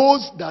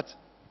knows that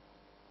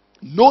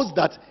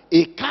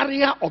a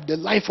carrier of the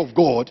life of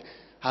God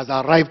has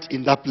arrived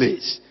in that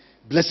place.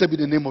 Blessed be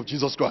the name of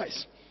Jesus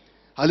Christ.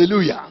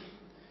 Hallelujah.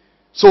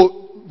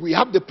 So we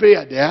have the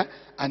prayer there,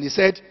 and he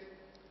said,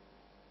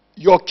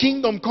 your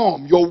kingdom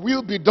come, your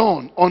will be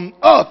done on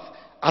earth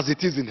as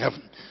it is in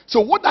heaven. So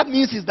what that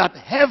means is that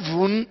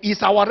heaven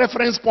is our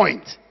reference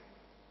point.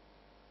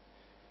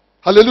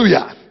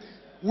 Hallelujah.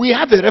 We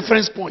have a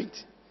reference point.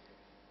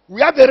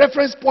 We have a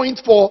reference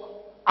point for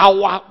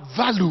our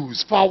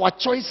values, for our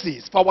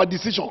choices, for our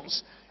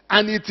decisions.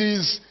 And it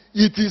is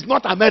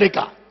not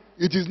America.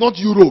 It is not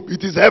Europe.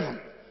 It is heaven.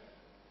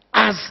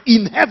 As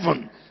in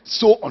heaven,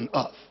 so on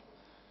earth.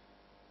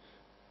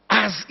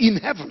 As in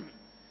heaven.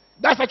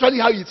 That's actually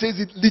how it says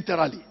it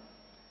literally.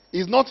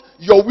 It's not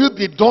your will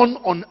be done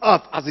on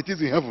earth as it is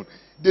in heaven.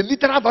 The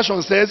literal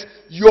version says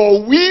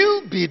your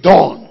will be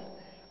done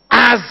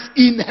as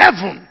in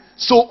heaven,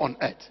 so on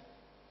earth.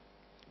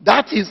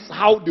 That is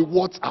how the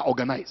words are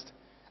organized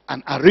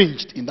and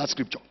arranged in that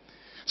scripture.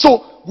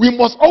 So we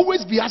must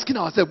always be asking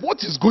ourselves,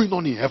 what is going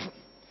on in heaven?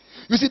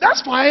 You see,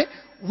 that's why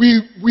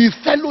we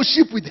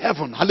fellowship with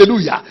heaven.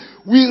 Hallelujah.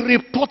 We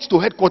report to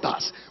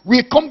headquarters.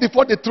 We come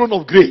before the throne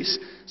of grace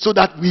so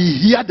that we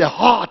hear the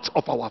heart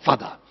of our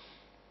Father.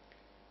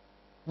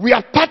 We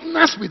are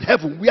partners with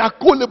heaven. We are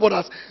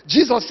co-laborers.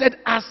 Jesus said,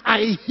 as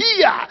I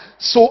hear,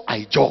 so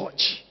I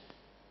judge.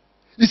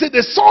 He said,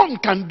 the Son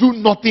can do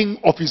nothing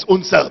of his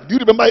own self. Do you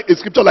remember a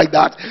scripture like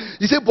that?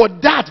 He said,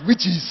 but that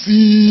which he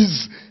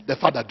sees the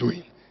Father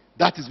doing,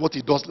 that is what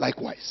he does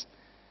likewise.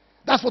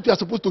 That's what we are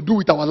supposed to do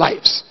with our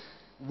lives.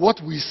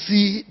 What we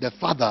see the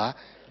Father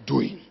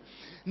doing.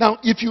 Now,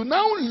 if you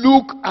now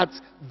look at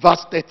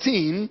verse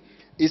 13,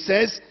 it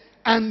says,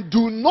 and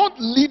do not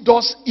lead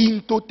us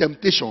into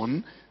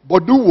temptation,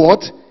 but do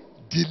what?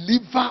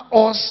 Deliver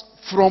us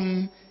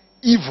from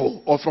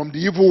evil, or from the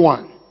evil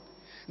one.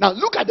 Now,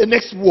 look at the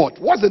next word.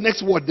 What's the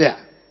next word there?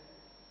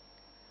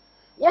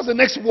 What's the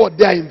next word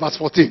there in verse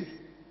 14?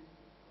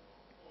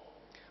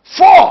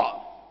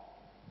 For.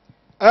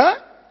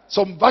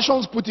 Some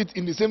versions put it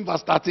in the same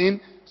verse 13.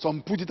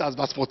 Some put it as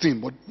verse 14.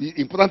 But the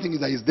important thing is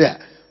that it's there.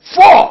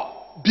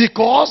 For.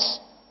 Because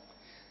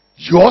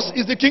yours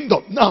is the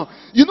kingdom. Now,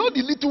 you know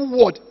the little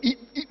word.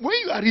 When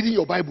you are reading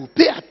your Bible,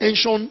 pay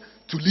attention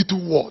to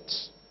little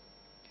words.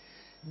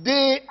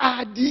 They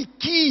are the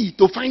key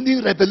to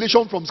finding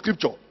revelation from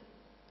scripture.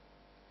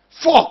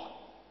 For.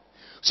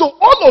 So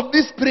all of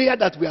this prayer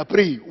that we are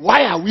praying,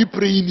 why are we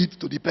praying it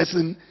to the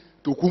person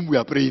to whom we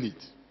are praying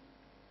it?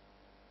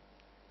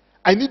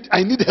 I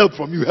need help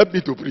from you. Help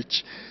me to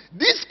preach.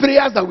 These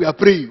prayers that we are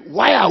praying,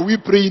 why are we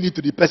praying it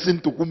to the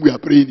person to whom we are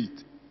praying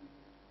it?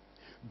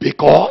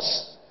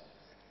 Because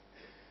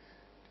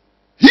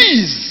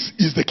his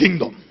is the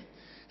kingdom.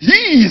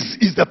 His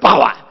is the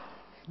power.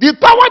 The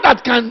power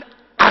that can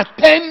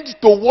attend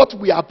to what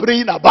we are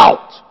praying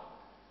about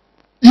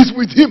is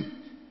with him.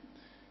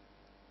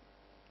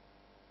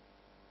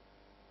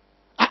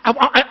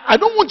 I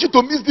don't want you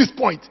to miss this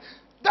point.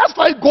 That's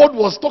why God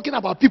was talking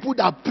about people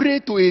that pray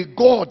to a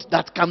God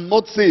that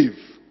cannot save.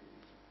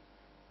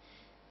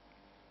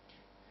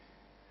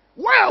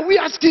 Why are we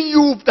asking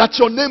you that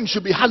your name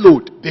should be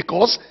hallowed?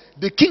 Because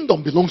the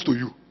kingdom belongs to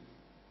you.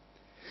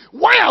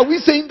 Why are we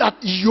saying that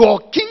your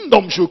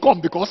kingdom should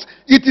come? Because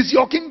it is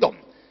your kingdom.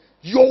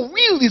 Your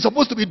will is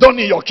supposed to be done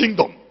in your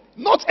kingdom,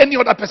 not any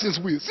other person's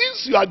will.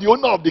 Since you are the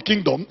owner of the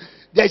kingdom,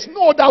 there is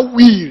no other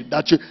will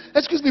that you...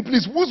 Excuse me,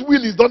 please. Whose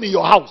will is done in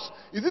your house?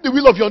 Is it the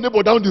will of your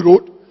neighbor down the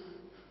road?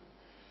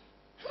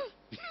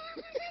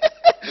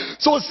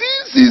 So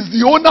since he's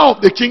the owner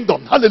of the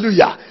kingdom,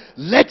 hallelujah,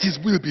 let his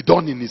will be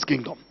done in his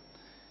kingdom.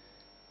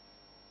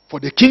 For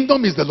the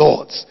kingdom is the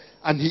Lord's,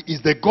 and he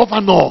is the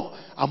governor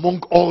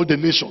among all the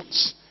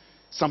nations.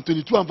 Psalm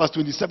 22 and verse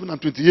 27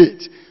 and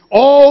 28.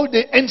 All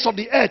the ends of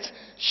the earth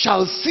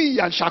shall see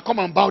and shall come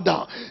and bow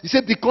down. He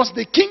said, because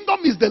the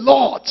kingdom is the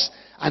Lord's,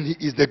 and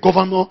he is the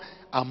governor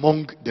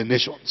among the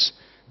nations.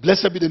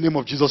 Blessed be the name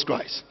of Jesus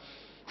Christ.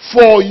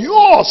 For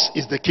yours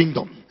is the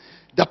kingdom,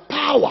 the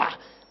power,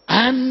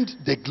 and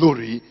the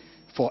glory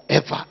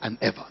forever and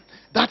ever.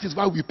 That is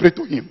why we pray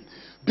to him.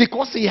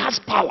 Because he has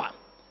power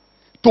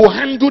to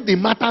handle the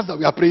matters that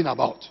we are praying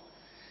about.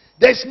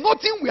 There is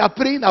nothing we are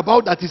praying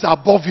about that is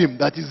above him,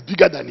 that is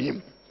bigger than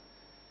him.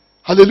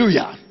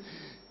 Hallelujah.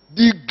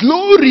 The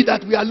glory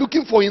that we are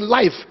looking for in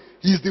life,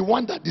 he is the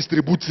one that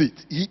distributes it.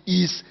 He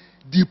is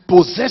the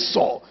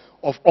possessor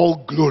of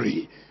all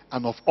glory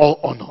and of all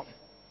honor.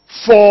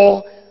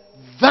 For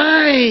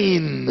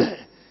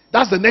thine,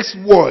 that's the next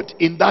word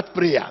in that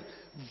prayer.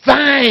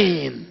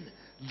 Thine,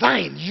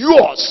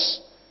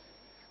 yours.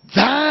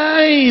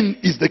 Thine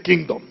is the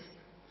kingdom.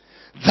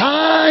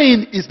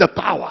 Thine is the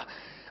power.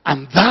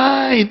 And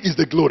thine is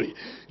the glory.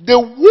 The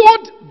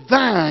word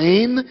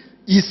thine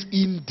is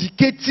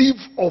indicative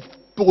of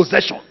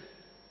possession.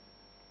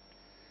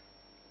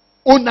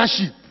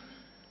 Ownership.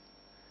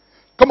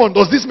 Come on,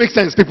 does this make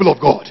sense, people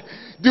of God?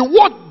 The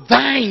word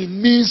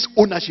thine means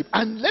ownership.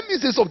 And let me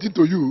say something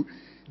to you.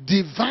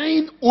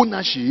 Divine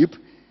ownership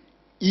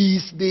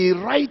is the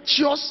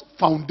righteous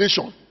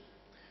foundation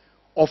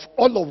of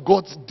all of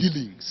God's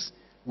dealings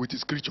with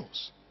his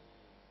creatures.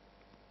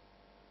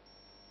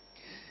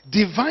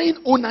 Divine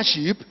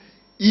ownership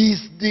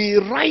is the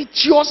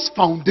righteous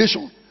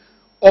foundation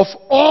of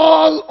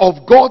all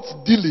of God's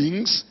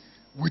dealings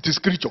with his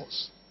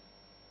creatures.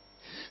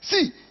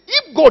 See,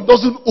 if God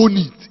doesn't own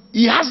it,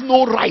 he has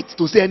no right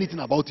to say anything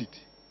about it.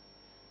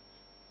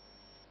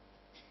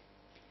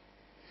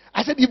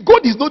 I said, if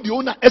God is not the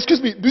owner,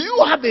 excuse me, do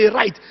you have a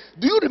right?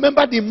 Do you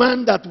remember the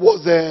man that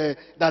was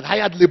that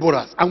hired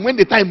laborers, and when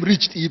the time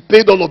reached, he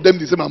paid all of them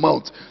the same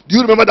amount? Do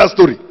you remember that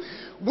story?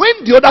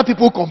 When the other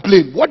people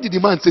complained, what did the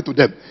man say to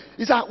them?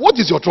 He said, what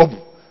is your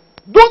trouble?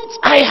 Don't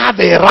I have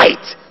a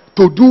right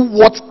to do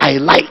what I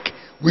like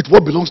with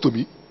what belongs to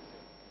me?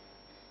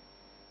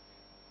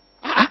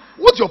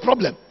 What's your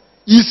problem?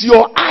 Is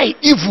your eye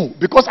evil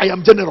because I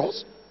am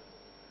generous?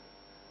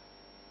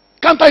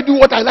 Can't I do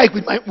what I like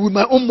with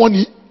my own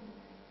money?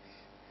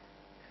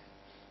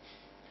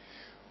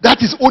 That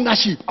is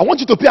ownership. I want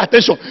you to pay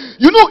attention.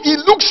 You know,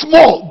 it looks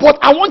small, but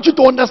I want you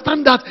to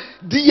understand that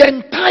the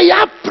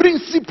entire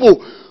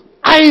principle,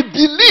 I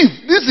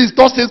believe, this is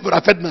thus says Brother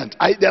Ferdinand.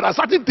 There are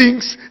certain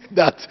things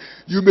that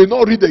you may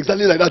not read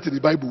exactly like that in the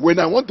Bible. When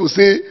I want to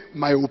say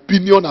my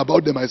opinion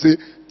about them, I say,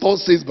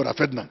 thus says Brother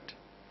Ferdinand.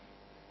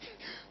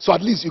 So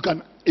at least you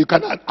can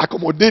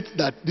accommodate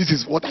that this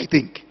is what I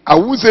think. I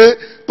won't say,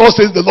 thus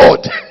says the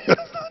Lord.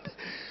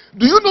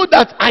 Do you know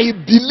that I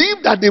believe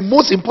that the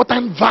most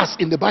important verse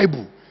in the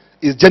Bible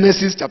is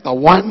Genesis chapter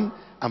 1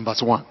 and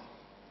verse 1.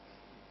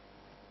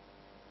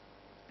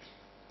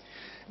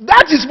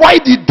 That is why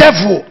the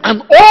devil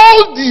and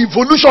all the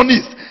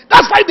evolutionists,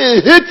 that's why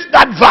they hate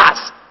that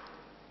verse.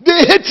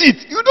 They hate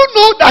it. You don't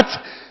know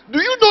that.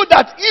 Do you know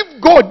that if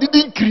God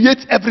didn't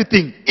create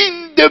everything,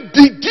 in the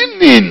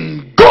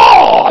beginning,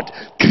 God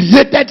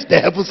created the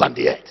heavens and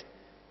the earth?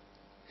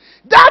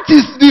 That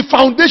is the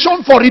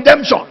foundation for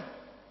redemption.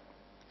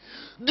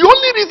 The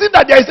only reason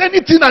that there is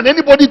anything and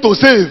anybody to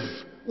save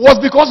was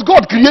because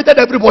God created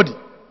everybody.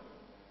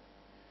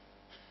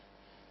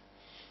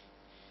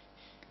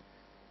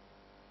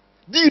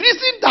 The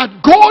reason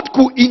that God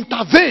could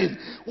intervene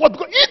was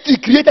because if he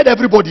created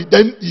everybody,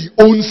 then he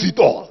owns it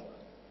all.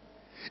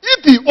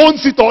 If he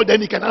owns it all,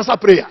 then he can answer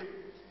prayer.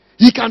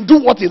 He can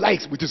do what he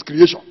likes with his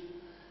creation.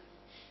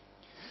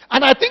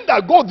 And I think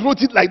that God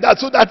wrote it like that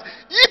so that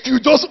if you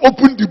just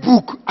opened the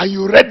book and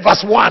you read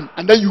verse 1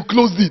 and then you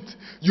closed it,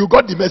 you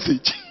got the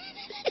message.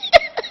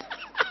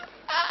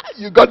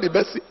 You got the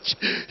message.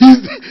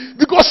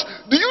 Because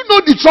do you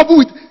know the trouble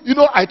with,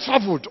 I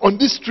traveled on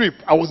this trip.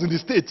 I was in the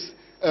States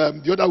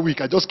the other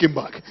week. I just came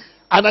back.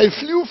 And I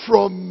flew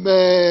from,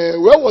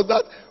 where was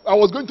that? I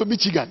was going to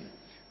Michigan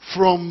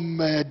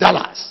from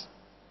Dallas.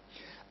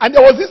 And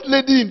there was this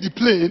lady in the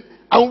plane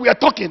and we were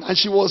talking and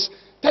she was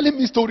telling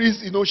me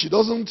stories.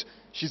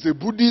 She's a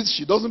Buddhist.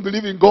 She doesn't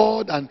believe in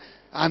God and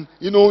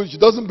she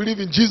doesn't believe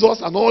in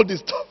Jesus and all this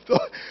stuff.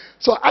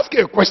 So I asked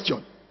her a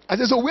question. I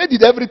said, so where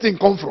did everything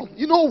come from?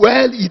 It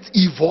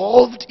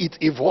evolved.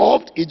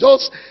 It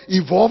just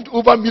evolved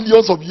over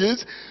millions of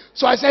years.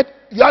 So I said,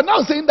 you are now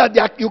saying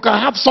that you can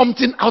have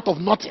something out of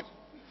nothing.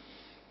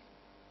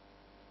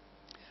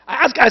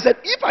 I asked her, I said,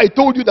 if I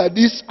told you that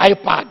this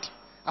iPad,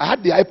 I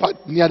had the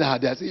iPad near the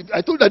head. I said, if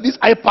I told you that this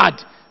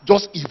iPad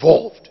just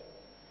evolved,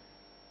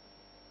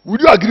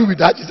 would you agree with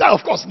that? She said,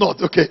 of course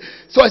not. Okay.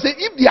 So I said,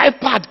 if the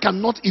iPad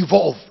cannot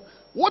evolve,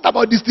 what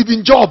about the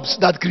Stephen Jobs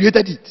that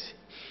created it?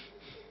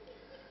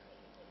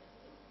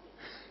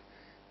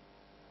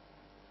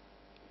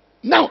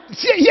 Now,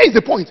 see, here is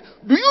the point.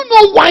 Do you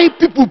know why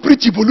people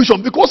preach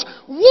evolution? Because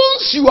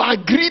once you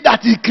agree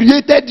that he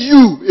created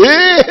you,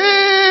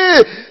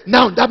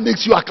 now that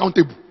makes you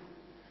accountable.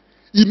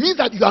 It means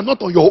that you are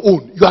not on your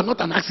own. You are not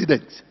an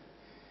accident.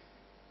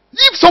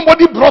 If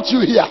somebody brought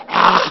you here,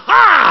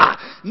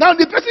 now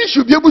the person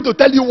should be able to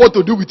tell you what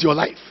to do with your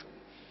life.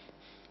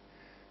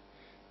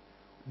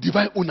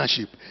 Divine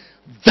ownership.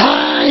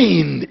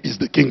 Thine is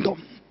the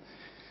kingdom.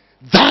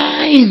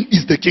 Thine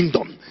is the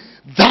kingdom.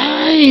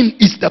 Thine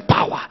is the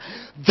power.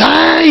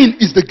 Thine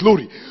is the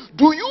glory.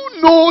 Do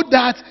you know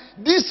that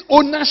this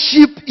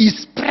ownership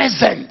is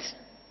present?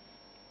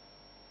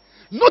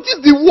 Notice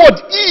the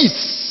word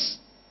is.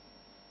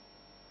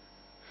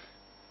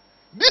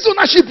 This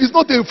ownership is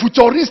not a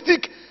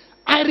futuristic.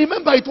 I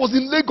remember it was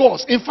in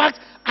Lagos. In fact,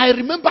 I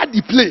remember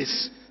the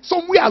place.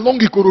 Somewhere along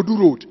Ikorodu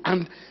Road.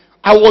 And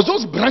I was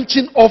just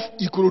branching off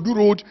Ikorodu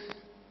Road.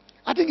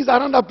 I think it's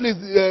around that place,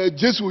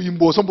 Jesu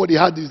Imbo, somebody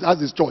has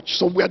his church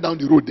somewhere down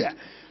the road there.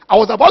 I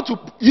was about to,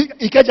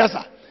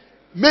 Ikejasa,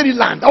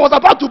 Maryland. I was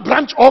about to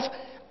branch off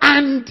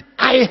and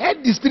I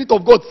heard the Spirit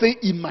of God say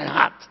in my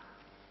heart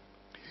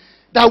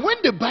that when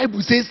the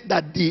Bible says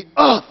that the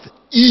earth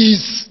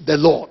is the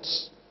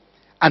Lord's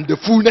and the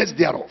fullness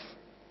thereof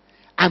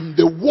and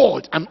the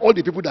world and all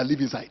the people that live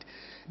inside,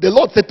 the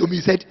Lord said to me,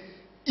 he said,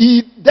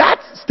 that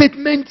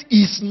statement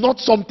is not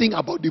something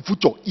about the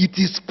future. It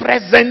is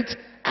present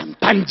and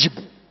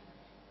tangible.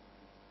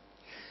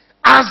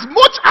 As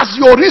much as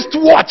your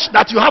wristwatch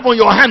that you have on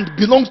your hand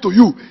belongs to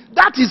you,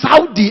 that is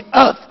how the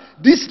earth,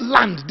 this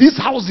land, these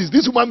houses,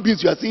 these human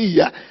beings you are seeing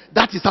here,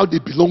 that is how they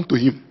belong to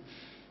him.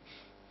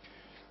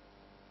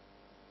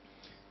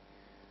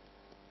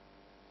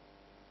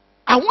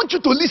 I want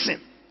you to listen.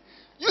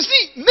 You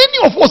see, many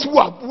of us who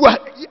are,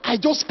 I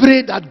just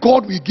pray that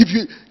God will give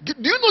you. Do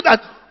you know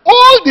that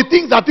all the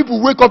things that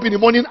people wake up in the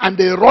morning and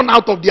they run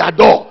out of their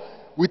door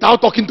without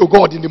talking to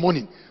God in the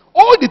morning,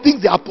 all the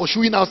things they are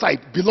pursuing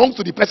outside belongs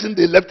to the person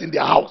they left in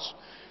their house.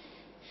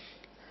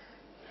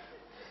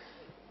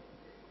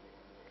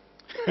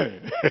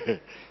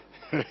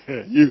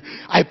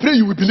 I pray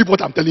you will believe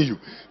what I'm telling you.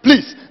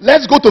 Please,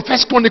 let's go to 1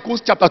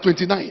 Chronicles chapter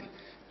 29.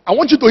 I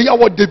want you to hear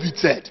what David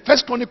said. 1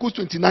 Chronicles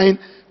 29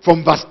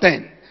 from verse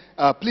 10.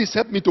 Please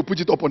help me to put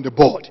it up on the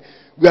board.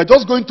 We are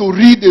just going to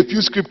read a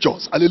few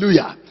scriptures.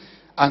 Hallelujah.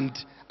 And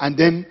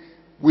then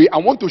I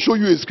want to show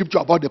you a scripture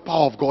about the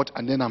power of God,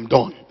 and then I'm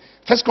done.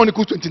 1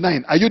 Chronicles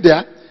 29. Are you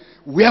there?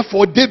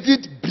 Wherefore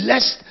David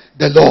blessed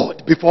the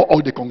Lord before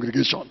all the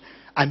congregation.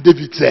 And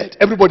David said,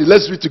 everybody,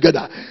 let's read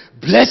together.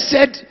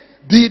 Blessed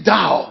be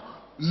thou,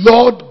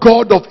 Lord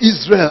God of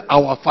Israel,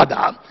 our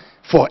Father,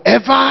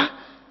 forever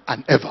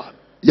and ever.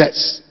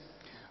 Yes.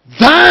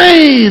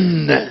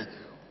 Thine,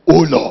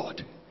 O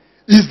Lord,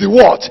 is the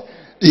what?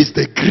 Is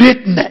the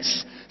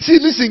greatness. See,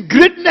 listen,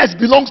 greatness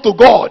belongs to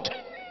God.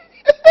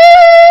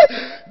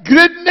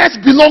 Greatness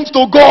belongs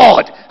to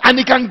God, and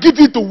He can give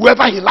it to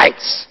whoever He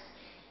likes.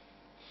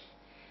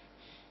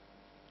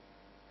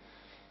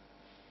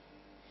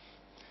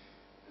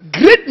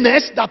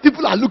 Greatness that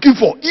people are looking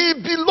for,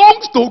 it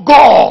belongs to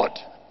God.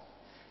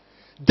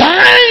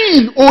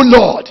 Thine, O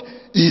Lord,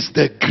 is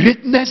the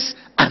greatness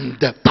and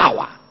the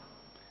power.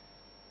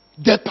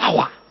 The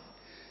power.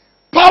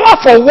 Power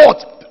for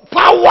what?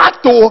 Power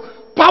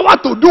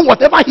to do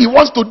whatever He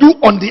wants to do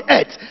on the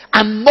earth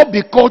and not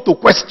be called to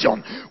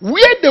question.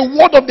 Where the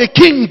word of the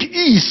king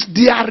is,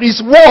 there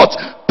is what?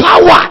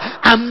 Power.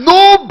 And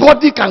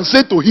nobody can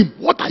say to him,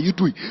 what are you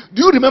doing?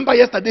 Do you remember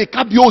yesterday,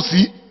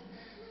 Kabiosi?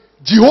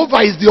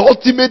 Jehovah is the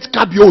ultimate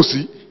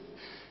Kabiosi.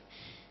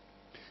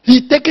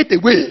 He take it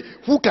away.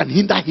 Who can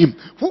hinder him?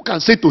 Who can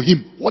say to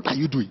him, what are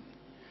you doing?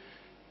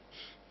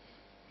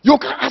 You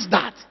can ask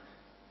that.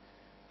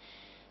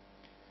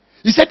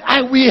 He said,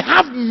 I will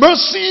have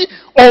mercy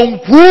on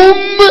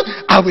whom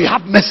I will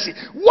have mercy.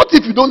 What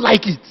if you don't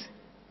like it?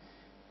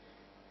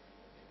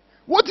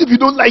 What if you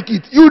don't like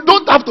it? You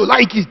don't have to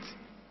like it.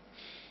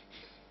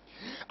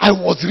 I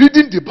was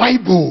reading the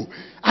Bible,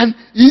 and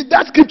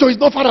that scripture is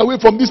not far away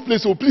from this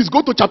place, so please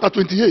go to chapter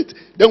 28.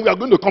 Then we are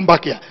going to come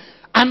back here.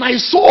 And I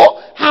saw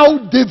how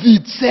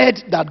David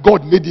said that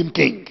God made him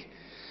king.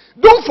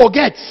 Don't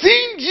forget,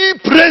 sing ye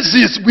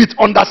praises with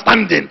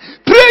understanding.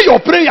 Pray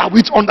your prayer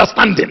with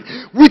understanding.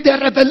 With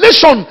a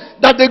revelation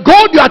that the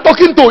God you are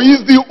talking to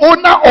is the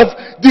owner of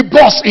the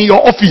boss in your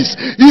office.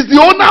 Is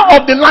the owner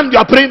of the land you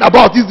are praying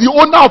about. Is the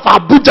owner of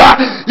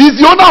Abuja. Is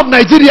the owner of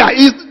Nigeria.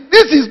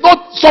 This is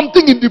not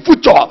something in the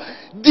future.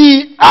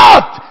 The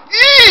earth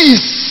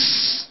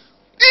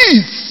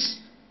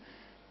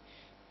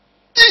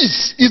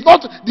is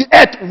not the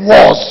earth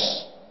was.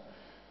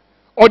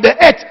 Or the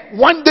earth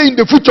one day in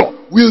the future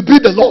will be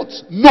the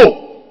Lord's.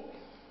 No.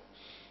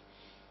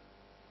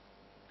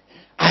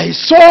 I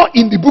saw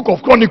in the book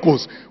of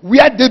Chronicles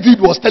where David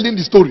was telling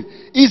the story.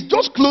 It's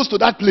just close to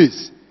that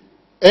place.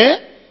 Where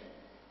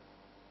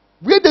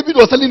David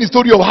was telling the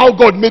story of how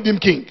God made him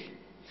king.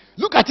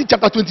 Look at it,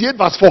 chapter 28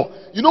 verse 4.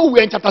 You know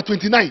we're in chapter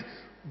 29.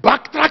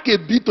 Backtrack a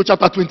bit to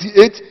chapter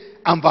 28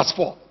 and verse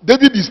 4.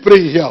 David is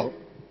praying here.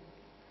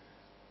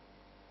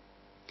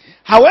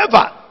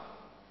 However,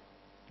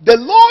 the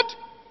Lord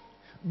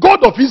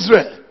God of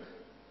Israel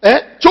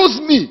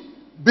chose me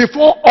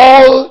before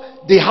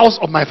all the house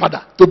of my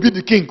father to be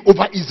the king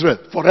over Israel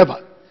forever.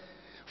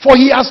 For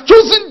he has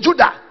chosen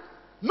Judah.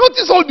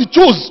 Notice all the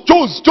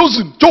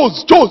chosen.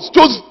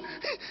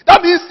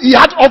 That means he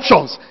had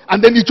options,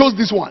 and then he chose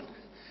this one.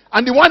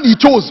 And the one he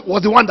chose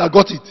was the one that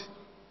got it.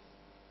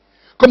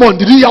 Come on,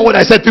 did you hear what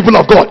I said, people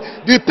of God?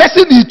 The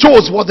person he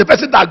chose was the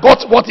person that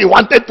got what he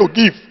wanted to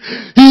give.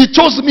 He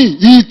chose me.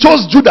 He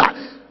chose Judah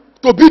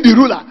to be the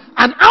ruler.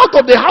 And out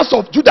of the house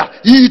of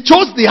Judah, he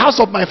chose the house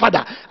of my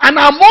father. And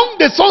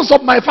among the sons of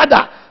my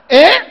father,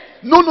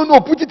 no,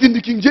 put it in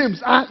the King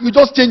James. You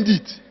just change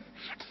it.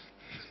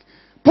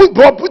 Put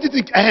it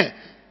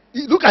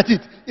in, look at it.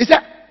 He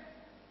said,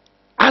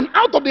 and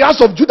out of the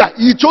house of Judah,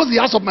 he chose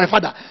the house of my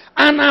father.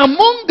 And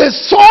among the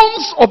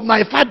sons of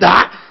my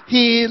father,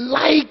 he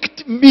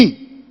liked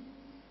me.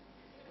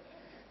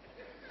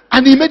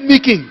 And he made me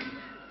king.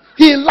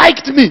 He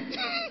liked me.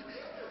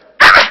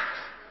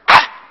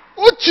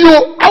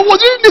 I was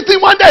reading this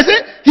thing one day. I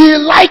said, he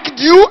liked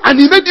you and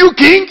he made you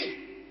king.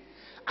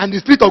 And the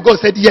Spirit of God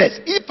said, yes,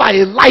 if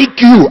I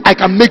like you, I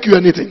can make you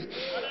anything.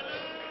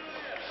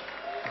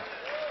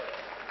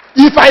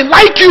 If I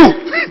like you,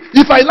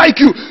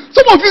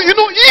 some of you,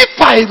 if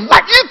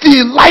he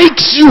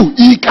likes you,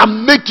 he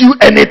can make you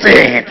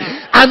anything.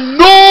 And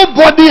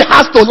nobody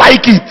has to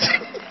like it.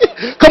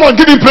 Come on,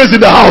 give him praise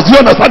in the house.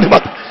 You understand the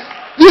matter?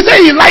 You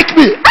say he liked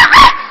me.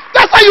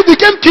 That's how you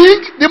became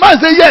king. The man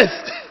said, yes.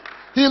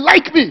 He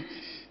liked me.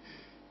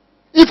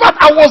 In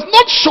fact, I was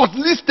not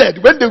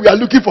shortlisted when they were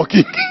looking for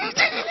king.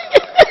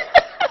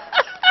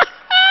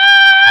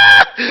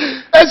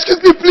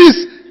 Excuse me,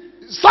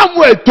 please.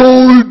 Samuel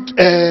told,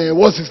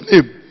 what's his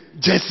name?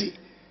 Jesse,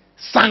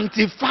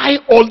 sanctify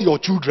all your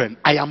children.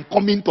 I am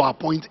coming to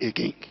appoint a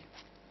king.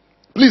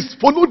 Please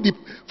follow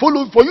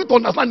for you to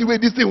understand the way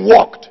this thing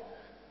worked.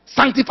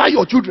 Sanctify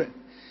your children.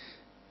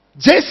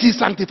 Jesse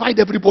sanctified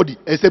everybody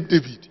except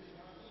David.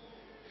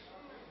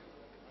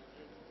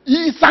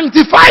 He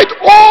sanctified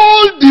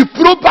all the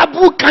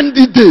probable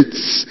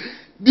candidates,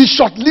 the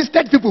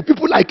shortlisted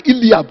people like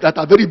Eliab that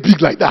are very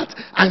big like that,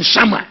 and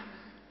Shammah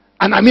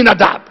and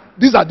Aminadab.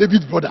 These are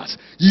David's brothers.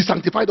 He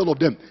sanctified all of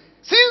them.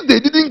 Since they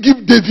didn't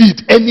give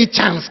David any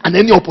chance and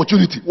any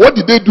opportunity, what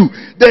did they do?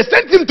 They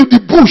sent him to the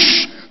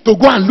bush to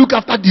go and look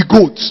after the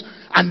goats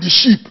and the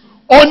sheep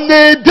on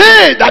a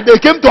day that they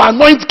came to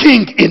anoint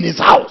king in his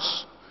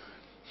house.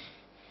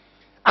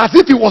 As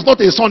if he was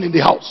not a son in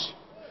the house.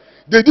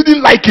 They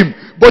didn't like him,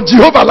 but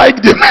Jehovah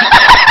liked him.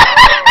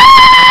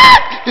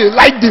 He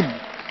liked him.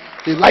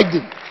 He liked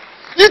him.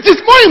 It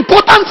is more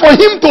important for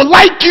him to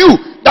like you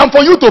than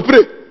for you to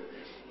pray.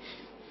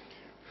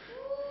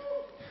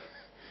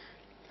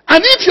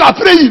 And if you are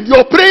praying,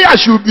 your prayer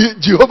should be,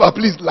 Jehovah,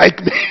 please like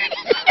me.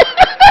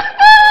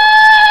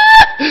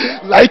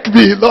 Like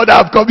me, Lord,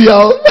 I have come here.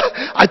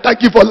 I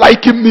thank you for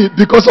liking me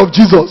because of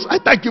Jesus. I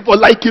thank you for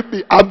liking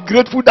me. I'm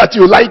grateful that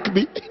you like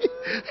me.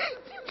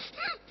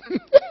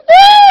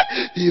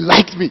 He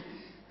liked me.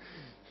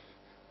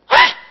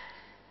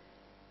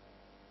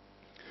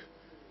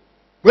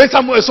 When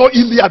Samuel saw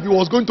Eliab, he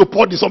was going to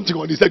pour something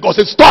on his head. God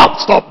said,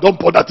 stop, don't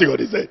pour that thing on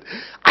his head.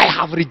 I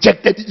have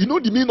rejected it. You know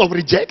the meaning of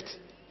reject?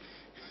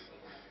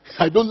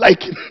 I don't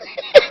like him.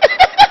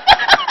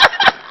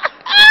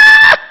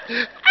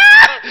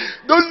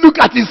 Don't look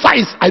at his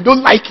size. I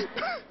don't like him.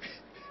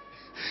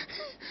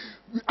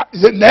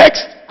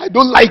 Next, I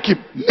don't like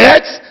him.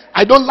 Next,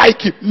 I don't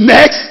like him.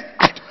 Next,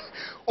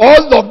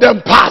 all of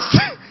them passed.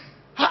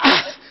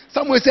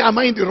 Someone say, am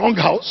I in the wrong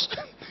house?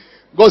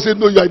 God said,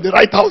 no, you are in the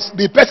right house.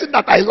 The person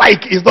that I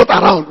like is not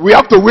around. We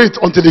have to wait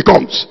until he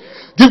comes.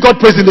 Give God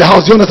praise in the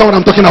house. You understand what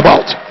I'm talking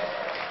about?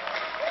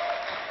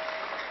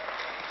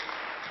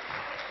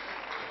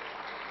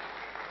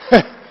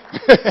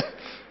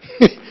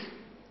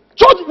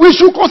 Church, we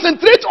should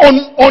concentrate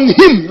on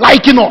him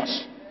liking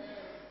us.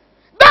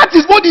 That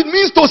is what it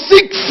means to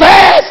seek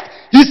first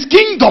his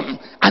kingdom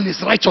and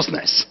his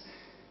righteousness.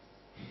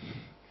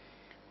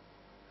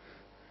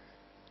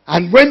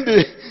 And when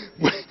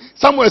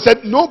Samuel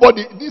said,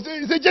 nobody, he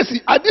said,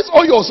 Jesse, are these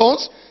all your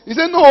sons? He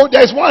said, no,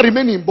 there is one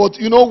remaining, but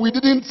we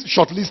didn't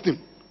shortlist him.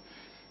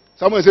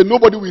 Samuel said,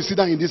 nobody will sit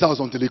down in this house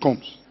until he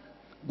comes.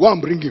 Go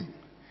and bring him.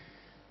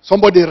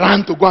 Somebody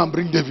ran to go and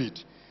bring David.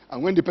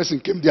 And when the person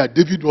came there,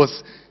 David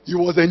was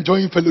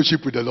enjoying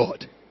fellowship with the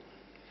Lord.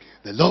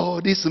 The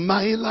Lord is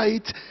my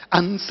light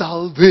and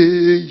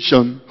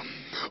salvation.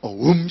 Oh,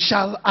 whom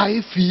shall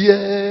I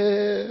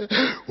fear?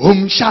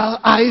 Whom shall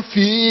I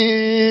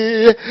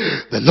fear?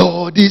 The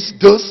Lord is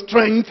the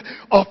strength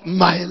of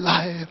my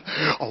life.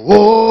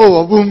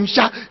 Oh, whom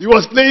shall... He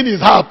was playing his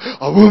harp.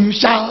 Oh, whom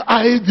shall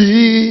I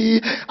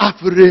be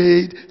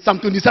afraid? Psalm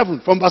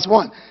 27 from verse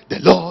 1. The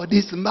Lord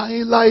is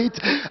my light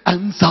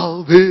and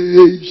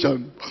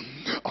salvation.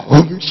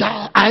 Whom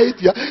shall I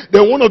fear?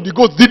 Then one of the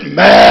goats did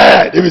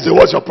mad. David said,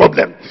 what's your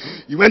problem?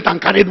 He went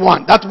and carried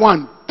one. That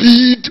one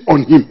peed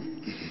on him.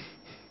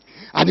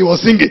 And he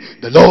was singing,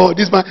 the Lord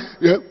is my...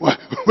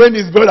 When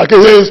his brother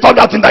came, hey, stop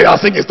that thing that you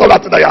are singing. Stop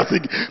that thing that you are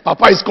singing.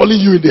 Papa is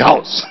calling you in the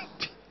house.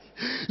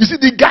 You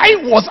see, the guy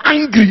was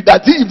angry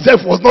that he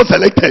himself was not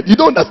selected. You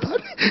don't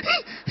understand?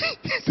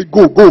 He said,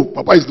 go.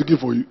 Papa is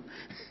looking for you.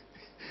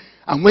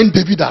 And when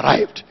David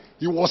arrived,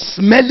 he was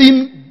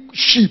smelling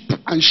sheep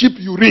and sheep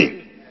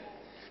urine.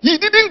 He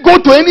didn't go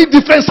to any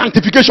different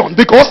sanctification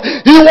because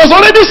he was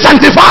already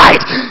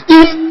sanctified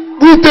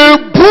with a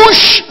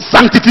bush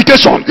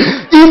sanctification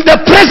in the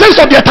presence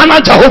of the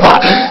eternal Jehovah.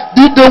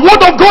 The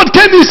word of God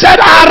came, he said,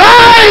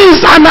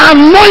 arise and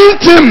anoint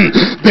him,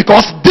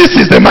 because this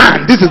is the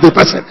man, this is the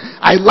person.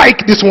 I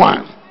like this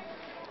one.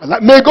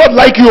 May God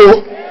like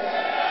you.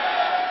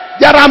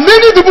 There are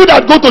many people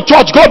that go to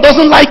church, God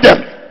doesn't like them.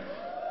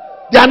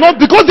 They are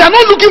not, because they are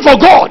not looking for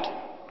God.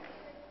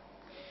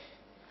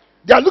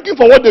 They are looking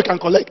for what they can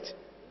collect.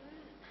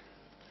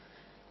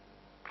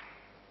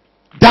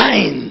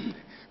 Dying.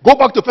 Go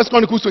back to 1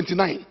 Chronicles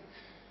 29.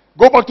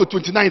 Go back to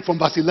 29 from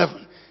verse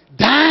 11.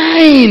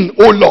 Thine,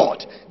 O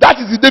Lord. That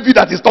is the David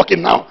that is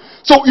talking now.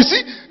 So you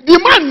see, the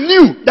man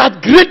knew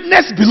that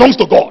greatness belongs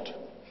to God.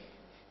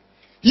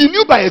 He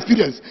knew by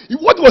experience.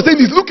 What he was saying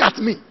is, look at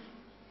me.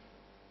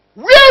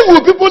 Where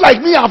will people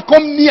like me have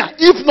come near,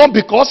 if not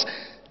because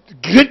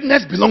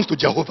greatness belongs to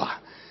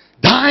Jehovah?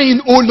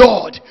 Thine, O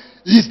Lord,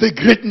 is the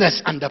greatness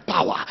and the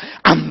power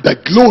and the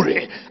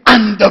glory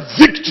and the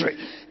victory.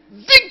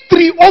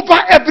 Victory over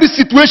every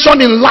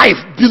situation in life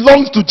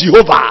belongs to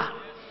Jehovah.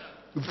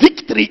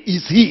 Victory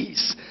is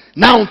his.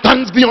 Now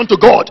thanks be unto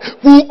God,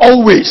 who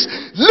always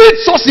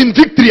leads us in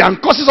victory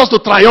and causes us to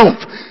triumph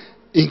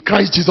in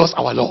Christ Jesus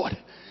our Lord.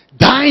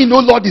 Thine, O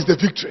Lord, is the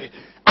victory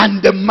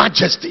and the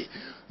majesty.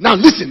 Now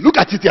listen, look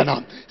at it here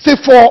now. Say,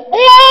 for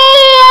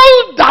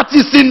all that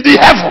is in the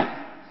heaven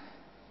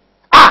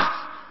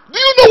Do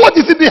you know what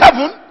is in the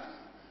heaven?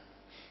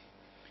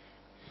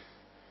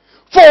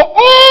 For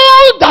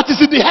all that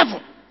is in the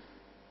heaven,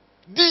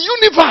 the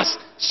universe,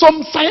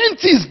 some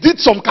scientists did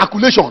some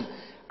calculation,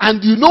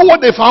 and you know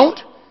what they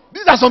found?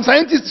 These are some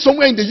scientists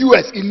somewhere in the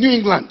US, in New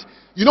England.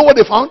 You know what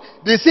they found?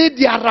 They say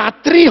there are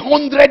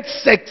 300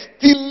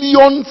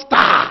 sextillion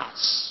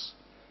stars.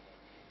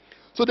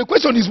 So the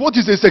question is, what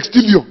is a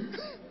sextillion?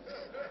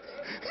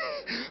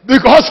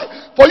 Because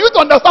for you to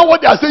understand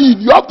what they are saying,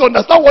 you have to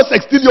understand what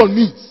sextillion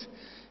means.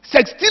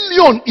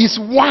 Sextillion is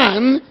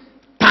 1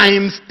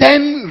 times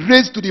 10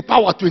 raised to the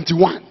power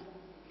 21.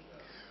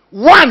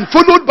 1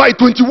 followed by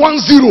 21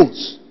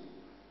 zeros.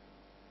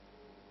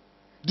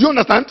 Do you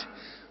understand?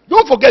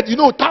 Don't forget,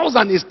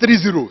 1,000 is 3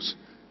 zeros.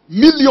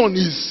 Million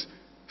is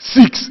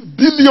 6.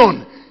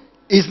 Billion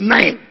is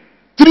 9.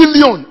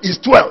 Trillion is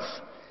 12.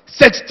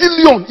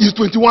 Sextillion is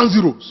 21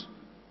 zeros.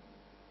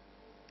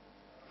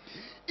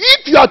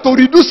 If you are to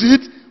reduce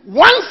it,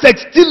 1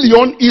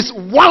 sextillion is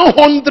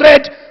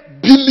 100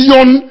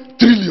 billion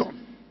trillion.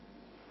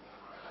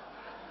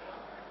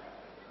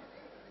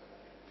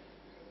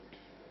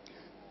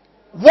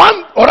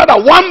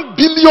 One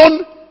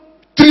billion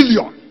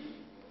trillion.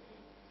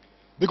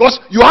 Because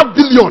you have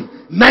billion,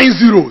 9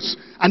 zeros,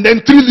 and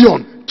then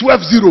trillion,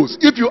 12 zeros.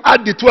 If you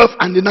add the 12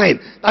 and the 9,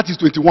 that is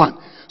 21.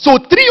 So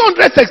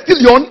 300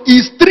 sextillion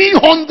is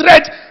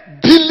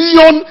 300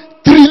 billion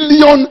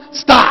trillion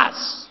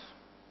stars.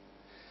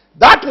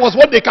 That was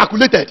what they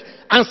calculated.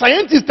 And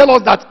scientists tell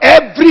us that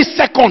every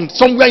second,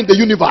 somewhere in the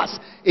universe,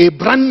 a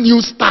brand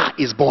new star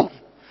is born.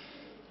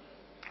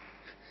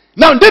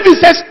 Now David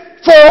says,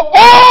 for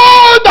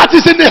all that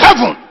is in the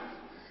heaven,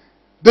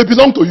 they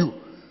belong to you.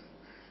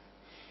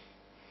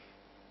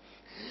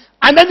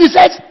 And then he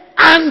says,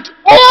 and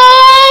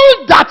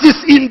all that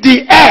is in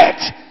the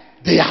earth,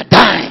 they are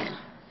thine.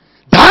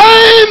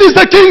 Thine is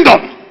the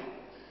kingdom,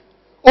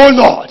 O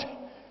Lord.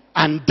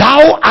 And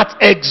thou art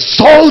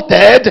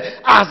exalted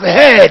as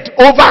head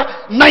over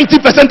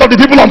 90% of the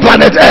people on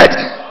planet earth.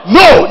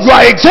 No, you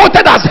are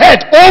exalted as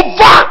head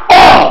over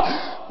all.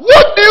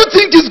 What do you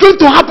think is going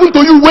to happen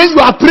to you when you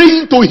are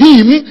praying to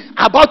him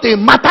about a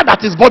matter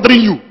that is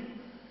bothering you?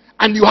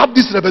 And you have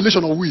this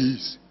revelation of who he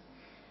is.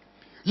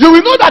 You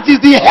will know that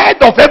he's the head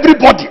of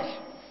everybody.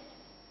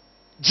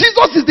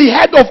 Jesus is the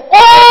head of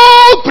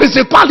all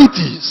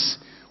principalities,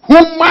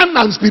 human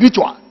and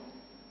spiritual,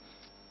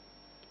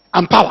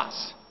 and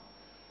powers.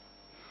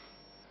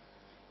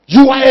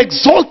 You are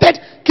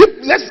exalted.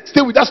 Let's stay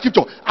with that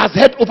scripture. As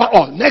head over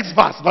all. Next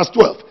verse, verse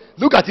 12.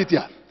 Look at it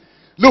here.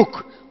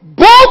 Look.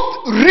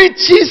 Both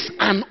riches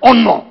and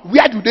honor.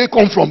 Where do they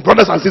come from,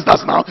 brothers and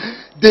sisters now?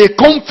 They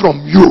come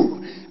from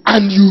you.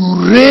 And you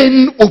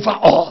reign over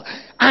all.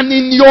 And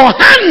in your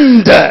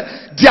hand,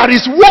 there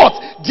is what?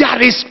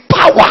 There is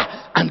power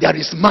and there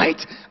is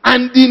might.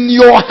 And in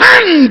your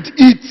hand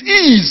it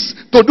is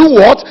to do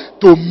what?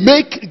 To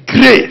make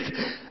great,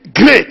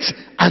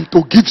 and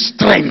to give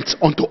strength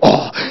unto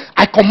all.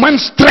 I command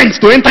strength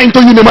to enter into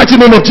you in the mighty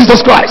name of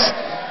Jesus Christ.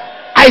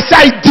 I say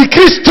I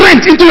decrease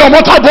strength into your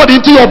mortal body,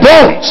 into your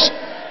bones.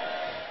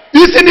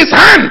 It's in his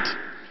hand.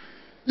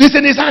 It's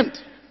in his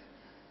hand.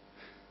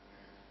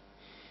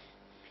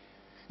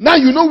 Now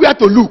you know where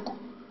to look.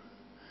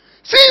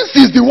 Since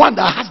he's the one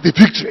that has the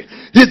victory,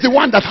 he's the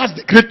one that has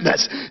the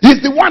greatness,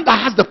 he's the one that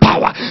has the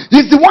power,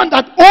 he's the one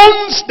that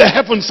owns the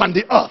heavens and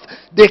the earth.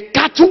 The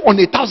cattle on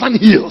 1,000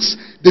 hills,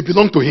 they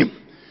belong to him.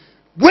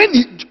 When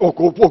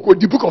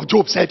the book of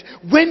Job said,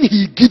 when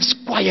he gives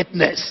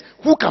quietness,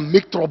 who can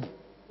make trouble?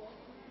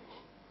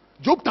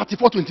 Job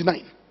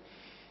 34:29.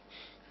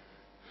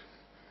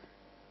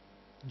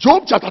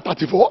 Job chapter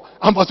 34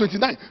 and verse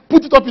 29.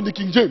 Put it up in the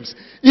King James.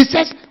 It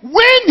says,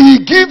 when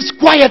he gives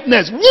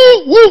quietness,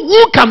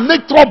 who can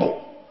make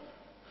trouble?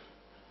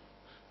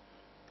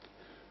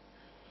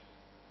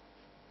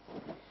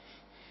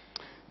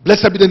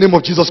 Blessed be the name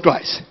of Jesus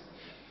Christ.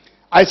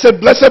 I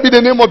said, blessed be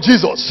the name of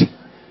Jesus.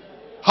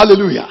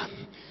 Hallelujah.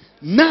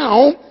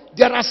 Now,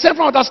 there are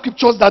several other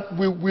scriptures that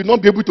we will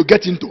not be able to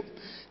get into.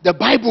 The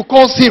Bible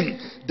calls him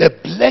the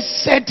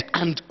blessed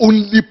and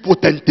only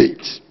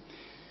potentate,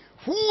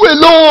 who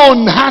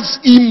alone has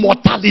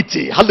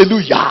immortality.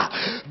 Hallelujah.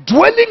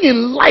 Dwelling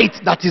in light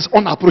that is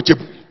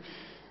unapproachable,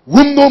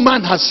 whom no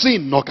man has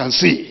seen nor can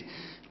see,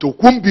 to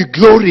whom be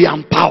glory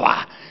and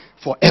power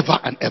forever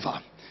and ever.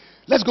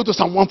 Let's go to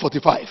Psalm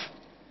 145.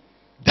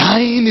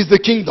 Thine is the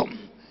kingdom,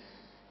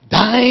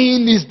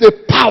 thine is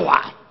the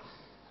power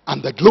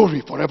and the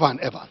glory forever and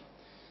ever.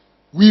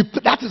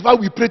 That is why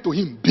we pray to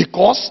him,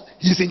 because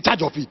he's in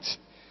charge of it.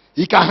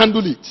 He can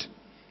handle it.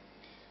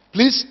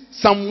 Please,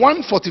 Psalm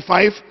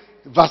 145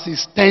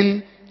 verses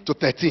 10 to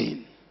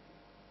 13.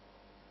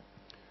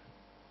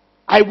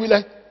 I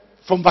will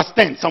from verse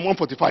 10, Psalm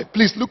 145.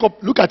 Please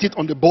look at it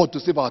on the board to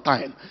save our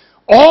time.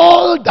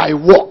 All thy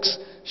works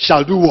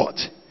shall do what?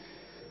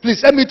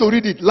 Please help me to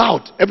read it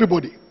loud,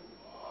 everybody.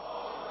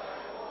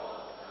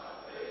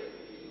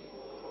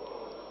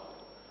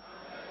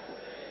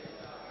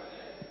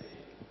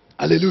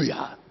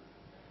 Hallelujah.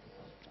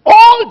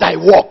 All thy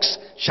works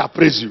shall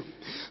praise you.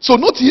 So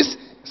notice,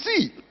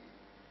 see,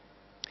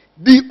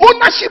 The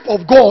ownership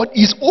of God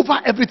is over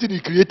everything he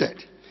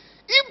created.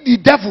 If the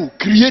devil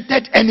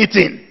created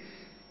anything,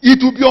 it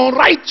would be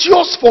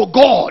unrighteous for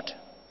God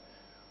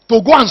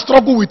to go and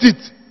struggle with it,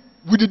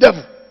 with the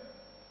devil.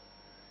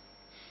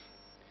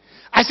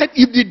 I said,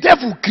 if the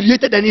devil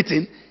created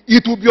anything,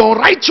 it would be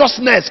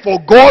unrighteousness for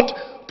God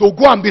to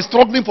go and be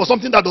struggling for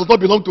something that does not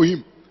belong to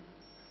him.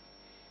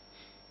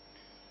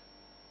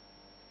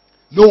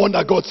 No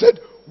wonder God said,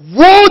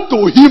 woe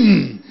to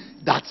him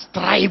that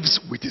strives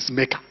with his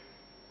maker.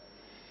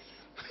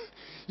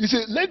 He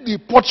said, let the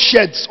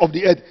potsheds of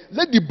the earth,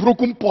 let the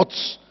broken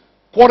pots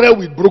quarrel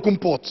with broken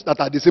pots that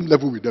are the same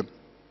level with them.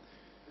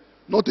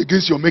 Not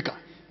against your maker.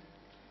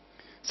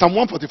 Psalm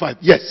 145,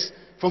 yes,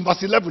 from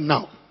verse 11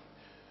 now.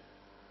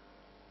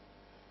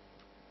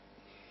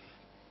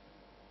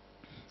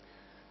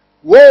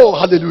 Whoa,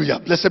 hallelujah.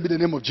 Blessed be the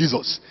name of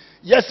Jesus.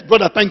 Yes,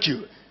 brother, thank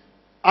you.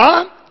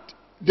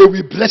 They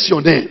will bless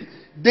your name.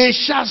 They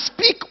shall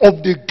speak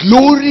of the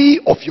glory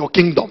of your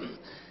kingdom,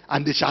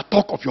 and they shall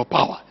talk of your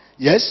power.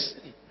 Yes?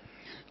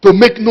 To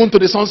make known to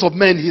the sons of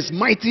men his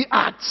mighty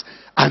acts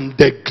and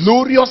the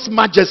glorious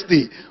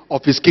majesty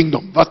of his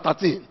kingdom. Verse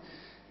 13.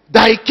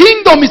 Thy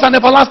kingdom is an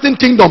everlasting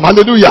kingdom.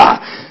 Hallelujah.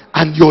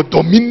 And your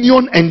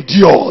dominion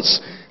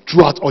endures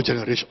throughout all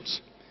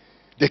generations.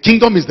 The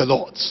kingdom is the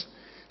Lord's.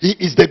 He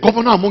is the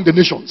governor among the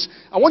nations.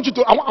 I want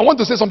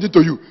to say something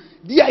to you.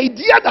 The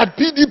idea that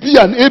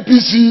PDP and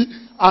APC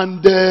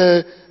and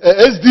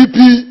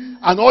SDP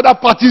and other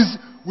parties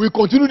will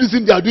continue this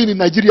thing they are doing in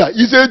Nigeria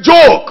is a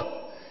joke.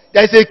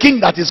 There is a king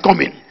that is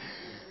coming.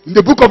 In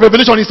the book of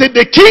Revelation, he said,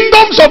 the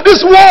kingdoms of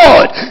this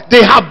world,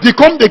 they have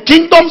become the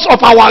kingdoms of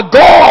our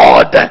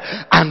God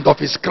and of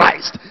his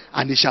Christ,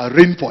 and he shall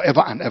reign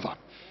forever and ever.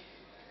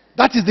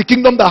 That is the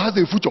kingdom that has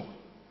a future.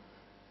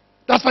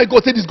 That's why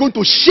God said he's going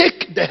to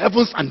shake the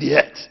heavens and the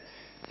earth.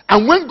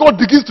 And when God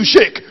begins to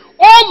shake,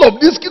 all of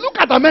this, look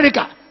at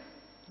America.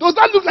 Does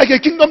that look like a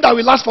kingdom that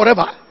will last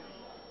forever?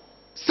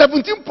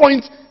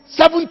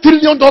 $17.7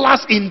 trillion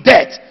in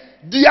debt.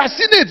 Their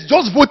Senate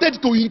just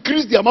voted to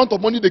increase the amount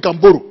of money they can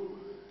borrow.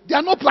 They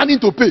are not planning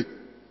to pay.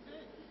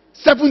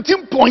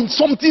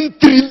 17-point-something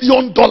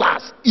trillion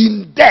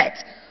in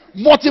debt.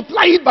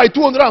 Multiply it by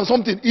 200 and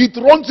something. It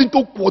runs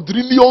into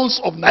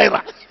quadrillions of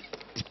naira.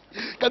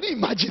 Can you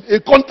imagine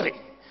a country?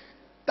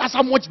 That's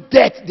how much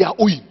debt they are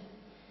owing.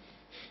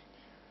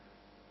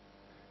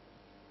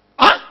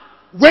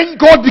 When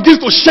God begins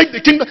to shake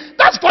the kingdom,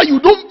 that's why you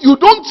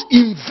don't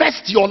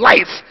invest your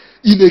life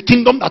in a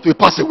kingdom that will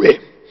pass away.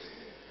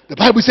 The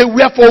Bible says,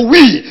 wherefore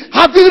we,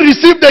 having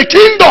received a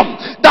kingdom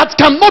that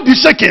cannot be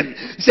shaken,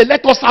 he said,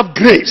 let us have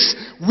grace,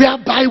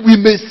 whereby we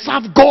may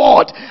serve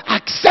God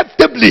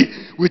acceptably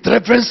with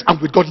reverence and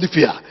with godly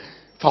fear.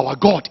 For our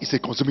God is a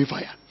consuming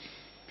fire.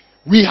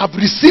 We have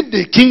received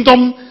a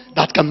kingdom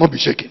that cannot be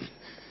shaken.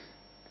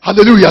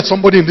 Hallelujah,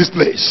 somebody in this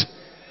place.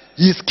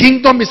 His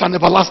kingdom is an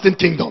everlasting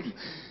kingdom.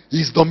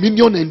 His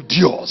dominion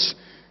endures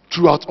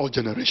throughout all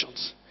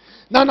generations.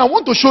 Now I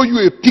want to show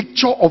you a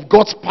picture of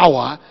God's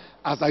power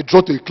as I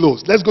draw to a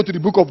close. Let's go to the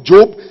book of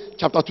Job,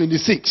 chapter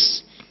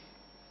 26.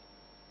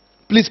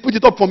 Please put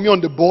it up for me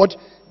on the board.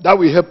 That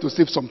will help to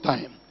save some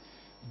time.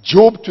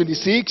 Job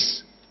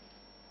 26,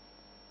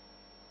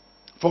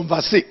 from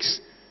verse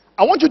 6.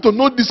 I want you to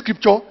note this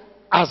scripture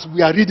as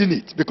we are reading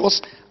it,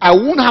 because I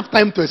won't have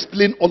time to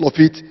explain all of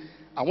it.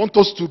 I want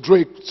us to draw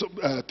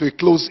it to a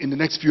close in the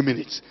next few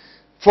minutes.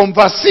 From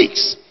verse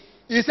 6,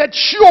 he said,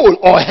 Sheol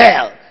or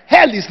hell.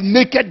 Hell is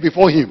naked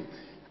before him,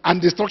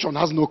 and destruction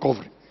has no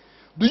covering.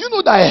 Do you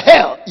know that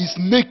hell is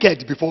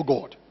naked before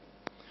God?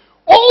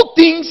 All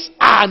things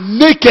are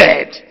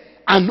naked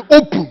and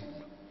open,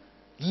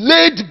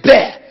 laid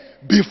bare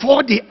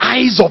before the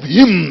eyes of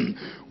him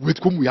with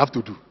whom we have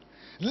to do.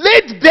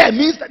 Laid bare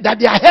means that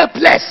they are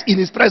helpless in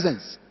his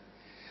presence.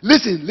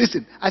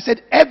 Listen. I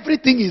said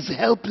everything is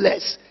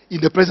helpless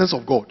in the presence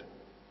of God.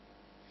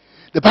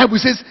 The Bible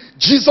says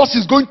Jesus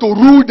is going to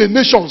rule the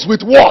nations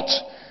with what?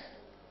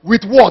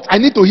 With what? I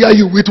need to hear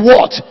you. With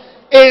what?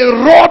 A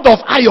rod of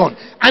iron.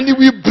 And he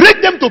will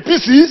break them to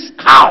pieces.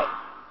 How?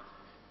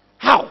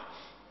 How?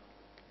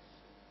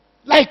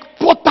 Like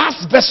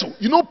potter's vessel.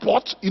 You know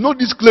pot? You know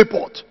this clay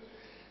pot?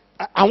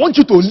 I want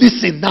you to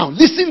listen now.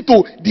 Listen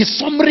to the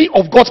summary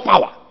of God's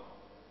power.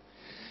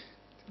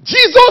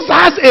 Jesus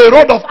has a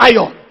rod of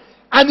iron.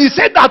 And he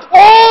said that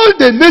all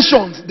the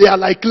nations, they are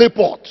like clay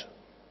pot.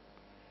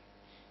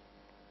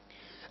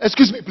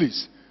 Excuse me,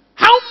 please.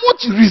 How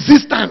much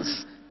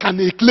resistance can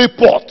a clay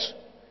pot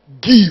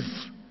give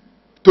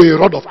to a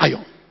rod of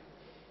iron?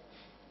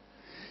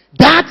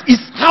 That is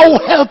how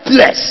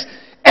helpless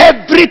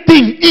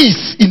everything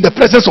is in the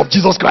presence of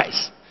Jesus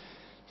Christ.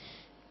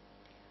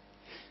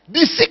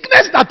 The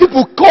sickness that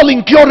people call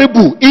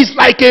incurable is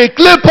like a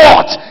clay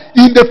pot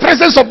in the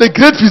presence of the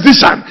great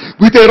physician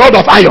with a rod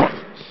of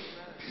iron.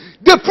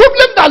 The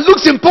problem that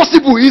looks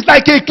impossible is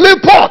like a clay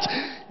pot.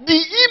 The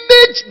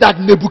image that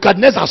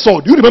Nebuchadnezzar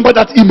saw, do you remember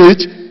that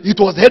image? It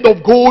was head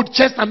of gold,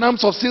 chest and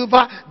arms of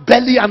silver,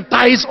 belly and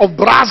thighs of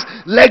brass,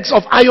 legs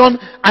of iron,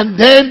 and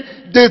then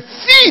the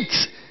feet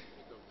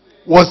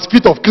was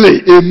feet of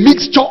clay, a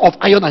mixture of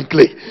iron and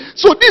clay.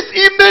 So this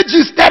image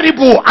is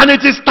terrible, and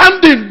it is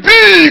standing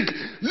big,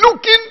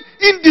 looking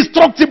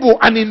indestructible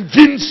and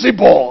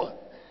invincible.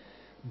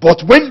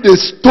 But when the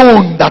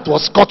stone that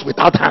was cut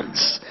without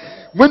hands,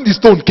 when the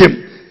stone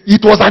came,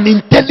 it was an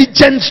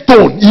intelligent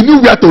stone. He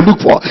knew where to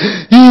look for.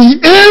 He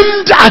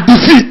aimed at the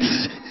feet,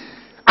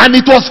 and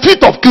it was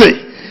feet of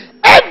clay.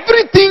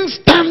 Everything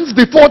stands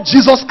before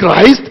Jesus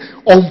Christ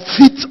on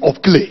feet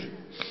of clay.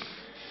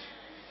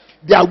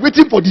 They are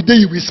waiting for the day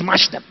he will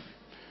smash them.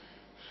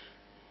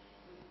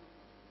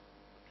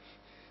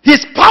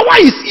 His power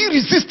is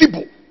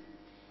irresistible.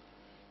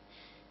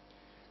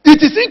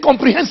 It is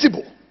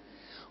incomprehensible.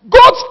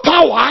 God's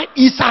power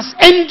is as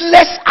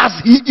endless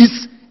as he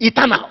is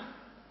eternal.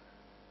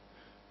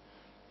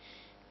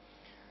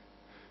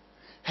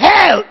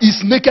 Hell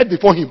is naked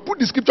before him. Put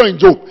the scripture in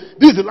Job.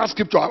 This is the last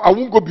scripture. I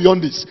won't go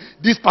beyond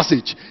this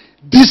passage.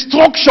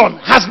 Destruction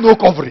has no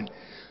covering.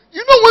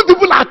 You know, when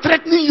people are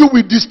threatening you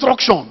with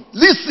destruction,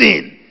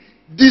 listen.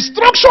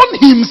 Destruction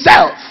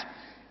himself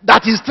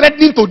that is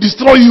threatening to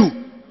destroy you,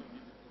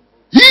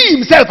 he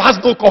himself has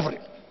no covering.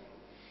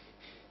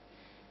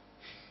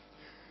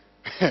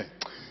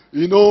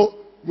 You know,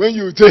 when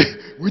you say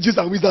witches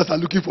and wizards are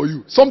looking for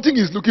you, something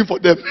is looking for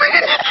them.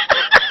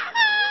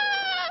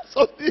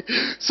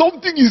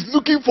 Something is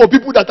looking for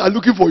people that are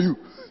looking for you.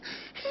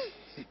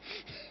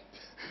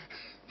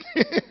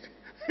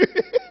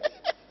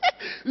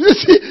 You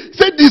see,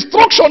 say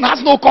destruction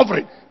has no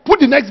covering. Put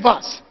the next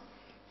verse.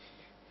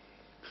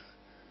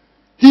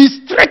 He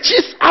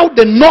stretches out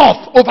the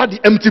north over the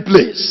empty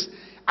place,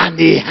 and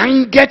he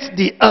hangeth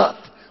the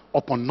earth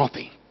upon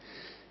nothing.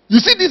 You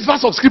see this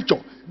verse of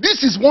scripture?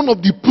 This is one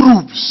of the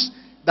proofs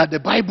that the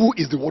Bible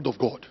is the word of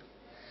God.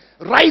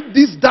 Write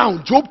this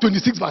down. Job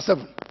 26 verse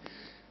 7.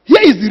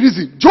 Here is the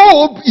reason.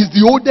 Job is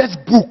the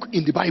oldest book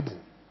in the Bible.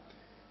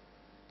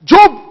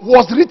 Job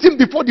was written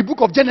before the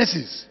book of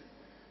Genesis.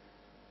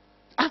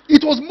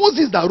 It was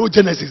Moses that wrote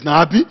Genesis,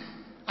 Nabi.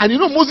 And you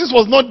know, Moses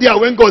was not there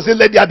when God said,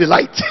 let there be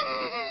light.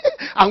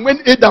 And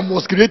when Adam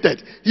was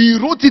created, he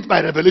wrote it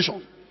by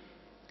revelation.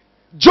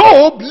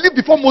 Job lived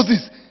before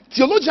Moses.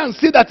 Theologians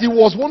say that he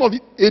was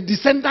a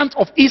descendant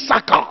of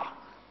Issachar.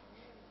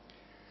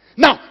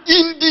 Now,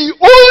 in the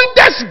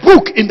oldest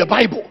book in the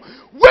Bible,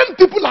 when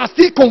people are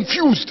still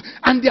confused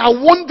and they are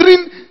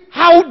wondering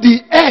how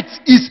the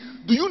earth is,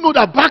 do you know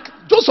that back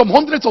just some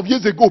hundreds of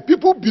years ago,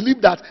 people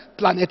believed that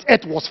planet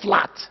Earth was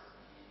flat.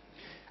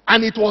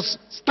 And it was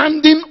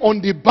standing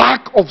on the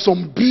back of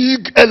some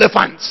big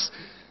elephants,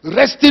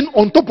 resting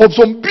on top of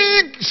some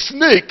big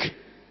snake.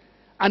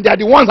 And they are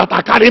the ones that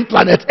are carrying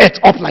planet Earth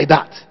up like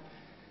that.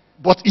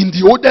 But in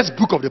the oldest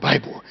book of the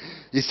Bible,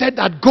 he said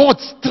that God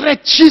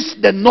stretches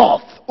the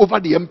north over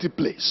the empty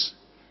place,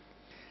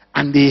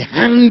 and he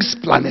hangs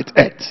planet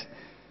Earth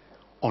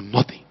on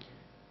nothing.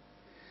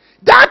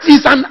 That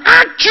is an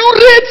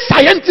accurate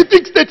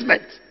scientific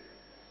statement.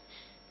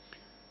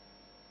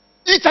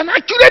 It's an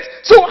accurate.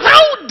 So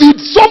how did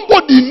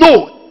somebody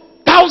know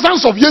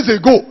thousands of years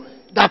ago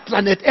that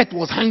planet Earth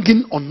was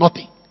hanging on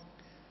nothing?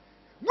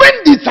 When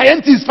did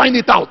scientists find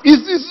it out?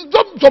 It's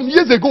some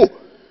years ago,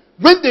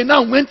 when they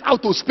now went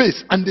out to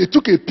space and they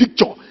took a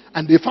picture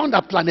and they found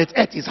that planet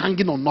Earth is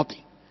hanging on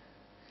nothing.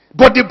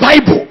 But the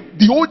Bible,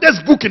 the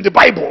oldest book in the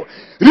Bible,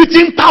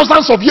 written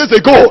thousands of years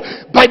ago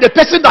by the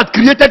person that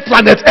created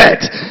planet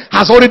Earth,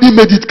 has already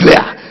made it clear.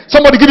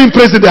 Somebody give him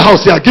praise in the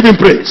house here. Give him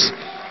praise.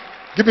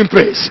 Give him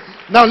praise.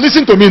 Now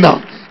listen to me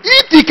now.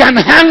 If he can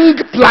hang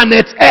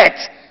planet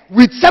Earth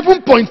with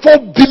 7.4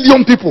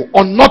 billion people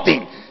on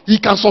nothing, he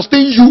can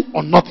sustain you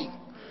on nothing.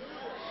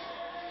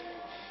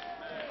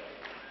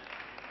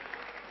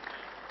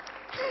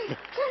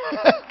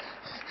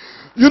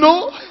 You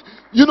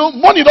know,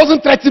 money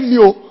doesn't threaten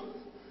me.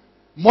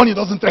 Money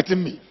doesn't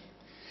threaten me.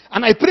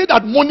 And I pray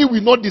that money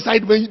will not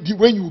decide when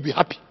you will be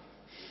happy.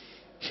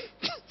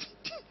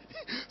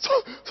 So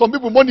some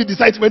people, money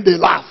decides when they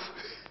laugh.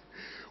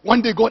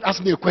 One day God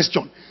asked me a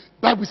question.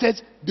 Bible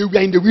says they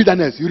were in the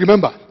wilderness, you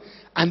remember?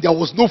 And there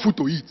was no food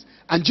to eat.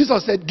 And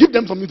Jesus said, give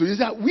them something to eat. He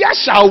said, where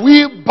shall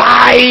we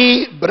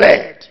buy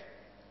bread?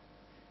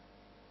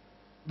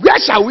 Where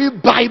shall we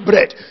buy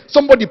bread?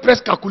 Somebody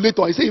press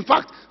calculator. I say, in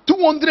fact,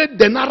 200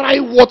 denarii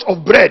worth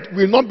of bread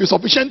will not be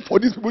sufficient for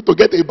these people to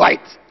get a bite.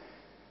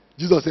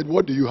 Jesus said,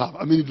 what do you have?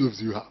 How many loaves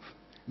do you have?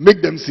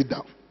 Make them sit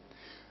down.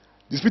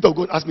 The Spirit of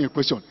God asked me a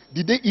question.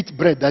 Did they eat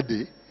bread that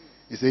day?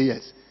 He said,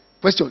 yes.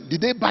 Question, did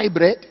they buy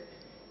bread?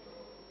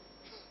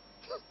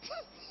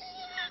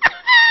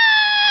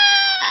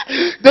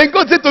 Then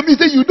God said to me,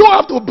 you don't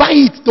have to buy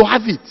it to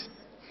have it.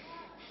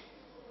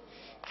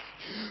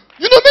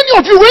 You know, many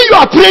of you, when you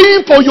are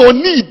praying for your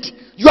need,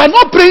 you are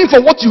not praying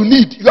for what you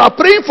need. You are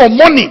praying for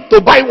money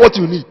to buy what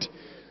you need.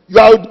 You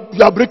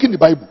are breaking the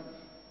Bible.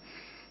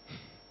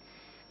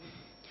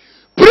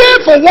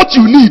 Pray for what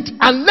you need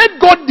and let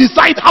God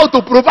decide how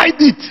to provide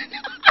it.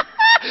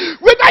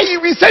 Whether he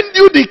will send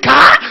you the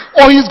car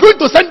or he's going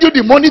to send you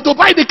the money to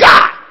buy the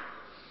car.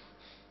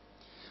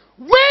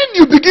 When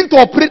you begin to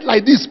operate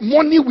like this,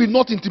 money will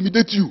not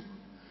intimidate you.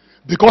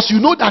 Because you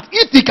know that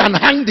if he can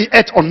hang the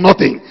earth on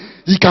nothing,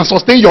 he can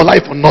sustain your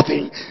life on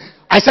nothing.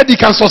 I said he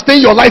can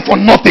sustain your life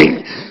on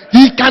nothing.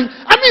 He can,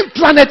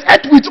 planet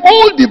earth with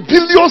all the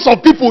billions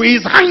of people, he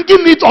is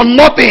hanging it on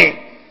nothing.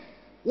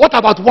 What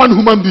about one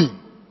human being?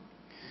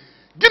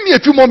 Give me a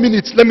few more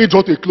minutes, let me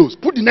draw to a close.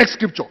 Put the next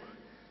scripture.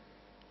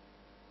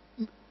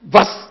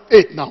 Verse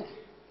 8 now.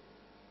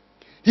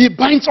 He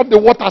binds up the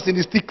waters in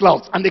his thick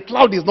clouds, and the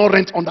cloud is not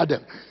rent under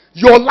them.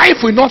 Your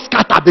life will not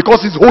scatter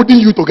because he's holding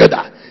you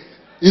together.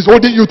 He's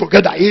holding you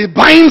together. He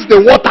binds the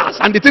waters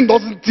and the thing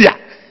doesn't tear.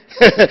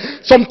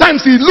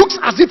 Sometimes it looks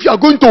as if you are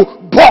going to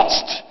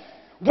burst.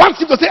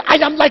 Once you say, I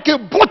am like a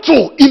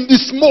bottle in the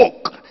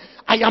smoke.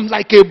 I am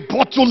like a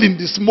bottle in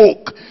the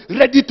smoke,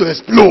 ready to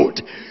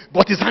explode.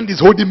 But his hand is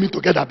holding me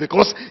together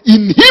because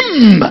in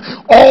him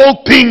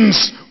all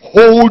things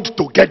hold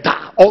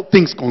together. All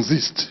things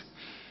consist.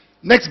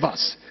 Next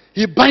verse.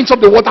 He binds up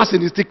the waters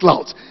in his thick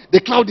clouds. The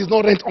cloud is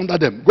not rent under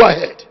them. Go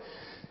ahead.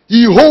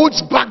 He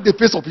holds back the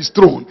face of his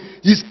throne.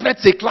 He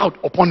spreads a cloud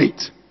upon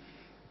it.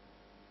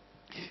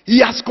 He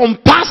has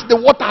compassed the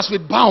waters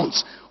with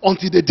bounds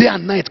until the day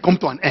and night come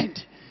to an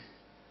end.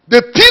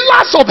 The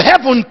pillars of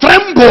heaven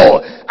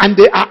tremble and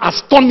they are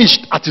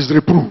astonished at his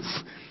reproof.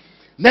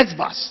 Next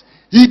verse.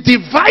 He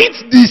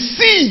divides the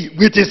sea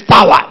with his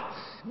power.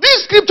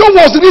 This scripture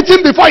was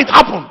written before it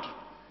happened.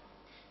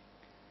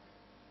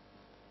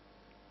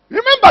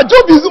 Remember,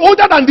 Job is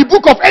older than the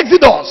book of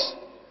Exodus.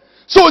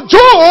 So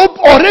Job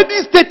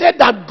already stated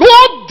that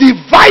God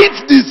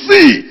divides the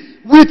sea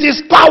with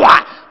his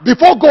power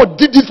before God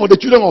did it for the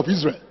children of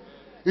Israel.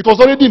 It was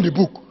already in the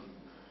book.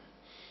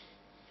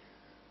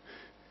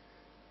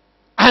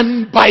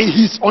 And by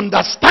his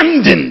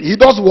understanding, he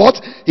does what?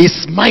 He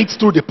smites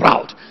through the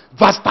proud.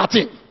 Verse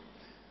 13.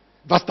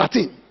 Verse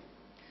 13.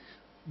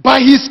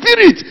 By his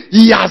spirit,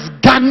 he has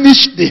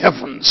garnished the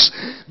heavens.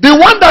 The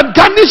one that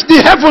garnished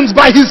the heavens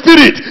by his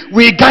spirit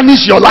will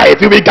garnish your life.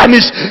 He will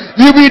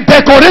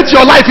decorate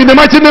your life in the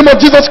mighty name of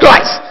Jesus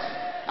Christ.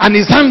 And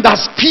his hand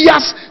has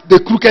pierced the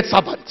crooked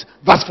serpent.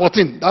 Verse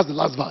 14. That's the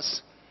last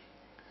verse.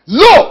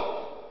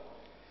 Lo,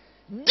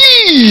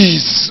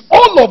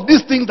 all of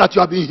these things that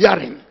you have been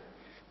hearing.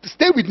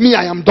 Stay with me,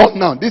 I am done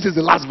now. This is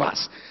the last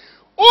verse.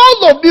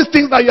 All of these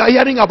things that you are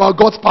hearing about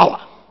God's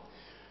power,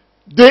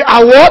 they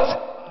are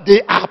what?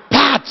 They are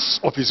parts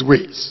of his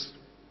ways.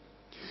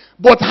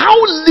 But how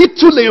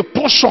little a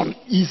portion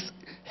is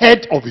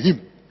heard of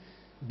him.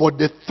 But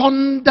the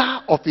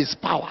thunder of his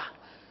power,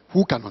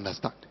 who can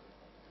understand?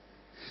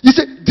 He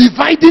said,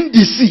 dividing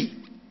the sea,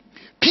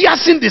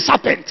 piercing the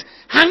serpent,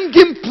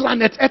 hanging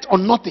planet earth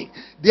on nothing.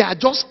 They are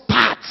just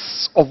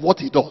parts of what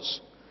he does.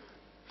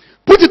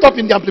 Put it up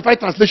in the Amplified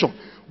Translation.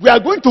 We are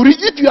going to read,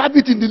 if you have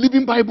it in the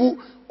Living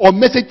Bible or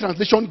Message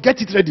Translation,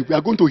 get it ready. We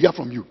are going to hear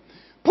from you.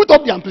 Put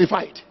up the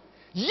Amplified.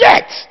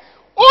 Yet,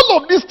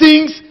 all of these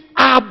things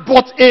are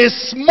but a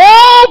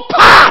small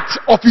part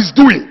of his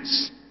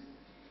doings.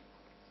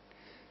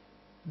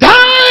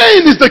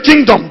 Thine is the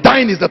kingdom,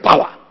 thine is the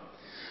power.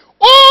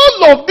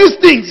 All of these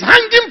things,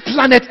 hanging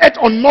planet earth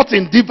on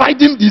nothing,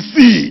 dividing the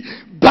sea,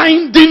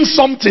 binding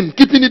something,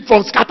 keeping it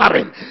from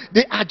scattering,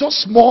 they are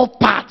just small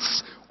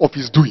parts of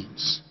his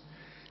doings.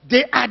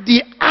 They are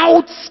the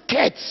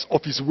outskirts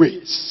of his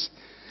ways,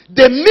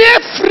 the mere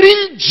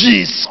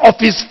fringes of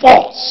his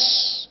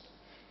force.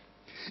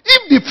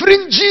 If the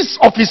fringes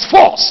of his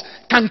force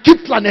can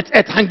keep planet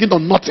earth hanging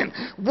on nothing,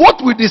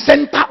 what will the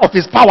center of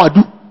his power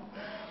do?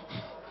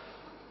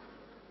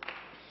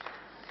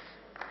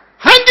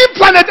 Hanging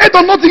planet earth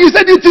on nothing, he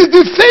said it is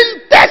the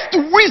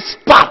faintest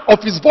whisper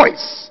of his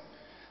voice.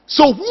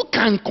 So who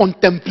can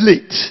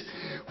contemplate?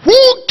 Who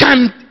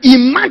can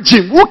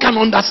imagine? Who can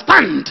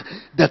understand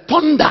the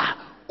thunder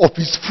of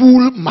his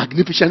full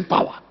magnificent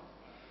power?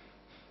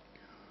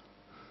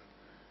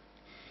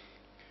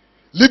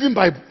 Living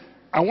Bible.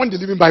 I want the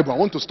Living Bible. I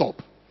want to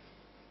stop.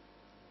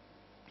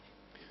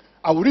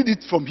 I will read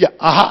it from here.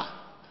 Aha.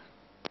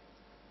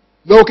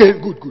 Okay,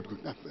 good.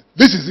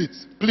 This is it.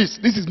 Please,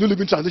 this is New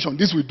Living Translation.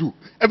 This will do.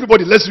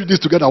 Everybody, let's read this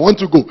together. I want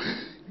to go.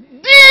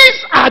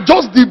 These are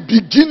just the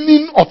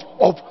beginning of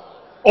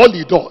all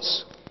he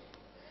does.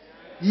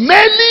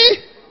 Merely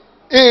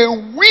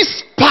a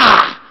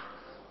whisper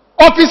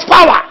of his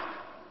power.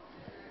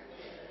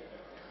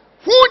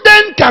 Who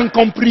then can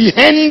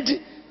comprehend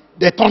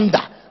the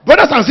thunder?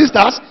 Brothers and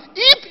sisters,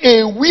 if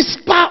a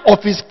whisper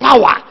of his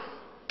power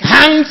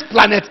hangs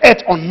planet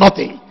earth on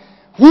nothing,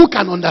 who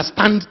can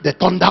understand the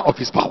thunder of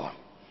his power?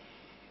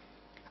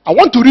 I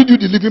want to read you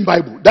the Living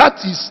Bible. That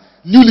is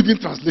New Living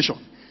Translation.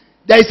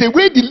 There is a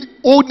way the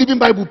Old Living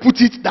Bible put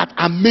it that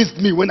amazed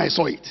me when I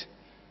saw it.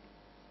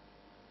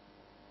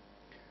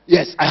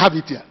 Yes, I have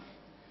it here.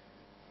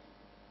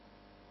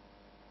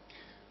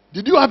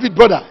 Did you have it,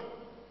 brother?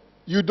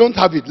 You don't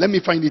have it. Let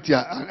me find it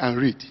here and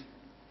read.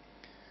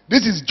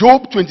 This is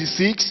Job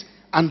 26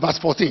 and verse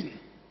 14.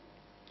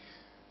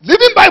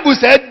 Living Bible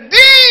said,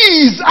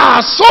 these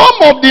are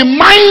some of the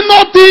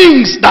minor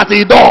things that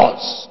he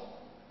does.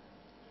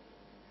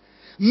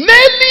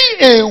 Merely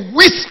a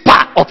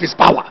whisper of his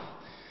power.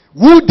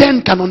 Who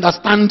then can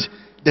understand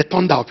the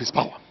thunder of his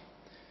power.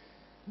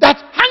 That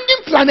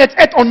hanging planet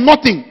Earth on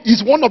nothing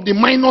is one of the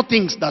minor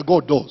things that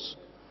God does.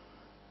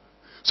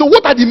 So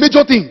what are the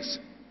major things?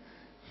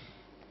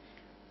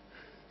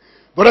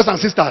 Brothers and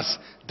sisters,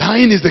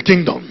 thine is the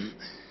kingdom,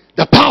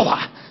 the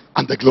power,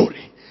 and the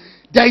glory.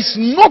 There is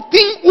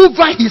nothing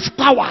over his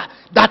power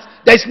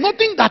there is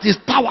nothing that his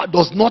power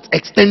does not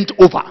extend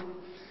over.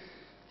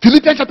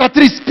 Philippians chapter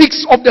 3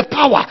 speaks of the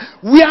power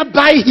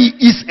whereby he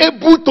is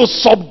able to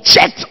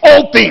subject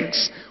all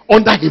things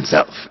under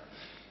himself.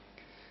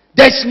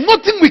 There is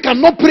nothing we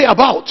cannot pray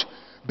about,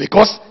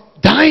 because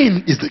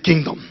thine is the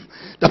kingdom,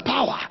 the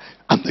power,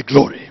 and the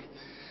glory.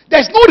 There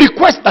is no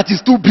request that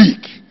is too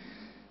big.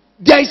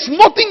 There is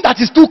nothing that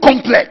is too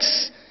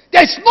complex.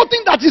 There is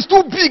nothing that is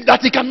too big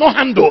that he cannot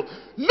handle.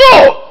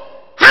 No!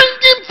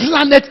 Hanging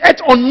planet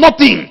Earth on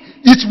nothing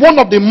is one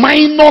of the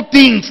minor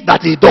things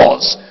that he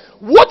does.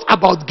 What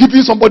about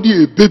giving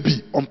somebody a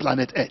baby on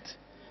planet Earth?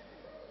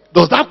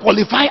 Does that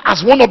qualify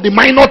as one of the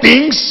minor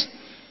things?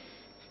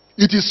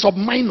 It is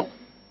subminor.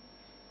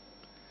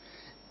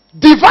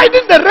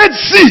 Dividing the Red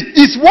Sea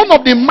is one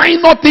of the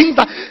minor things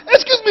that,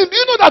 excuse me, do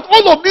you know that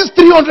all of these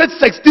 300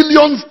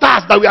 sextillion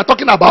stars that we are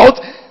talking about,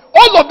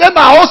 all of them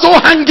are also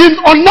hanging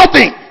on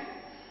nothing?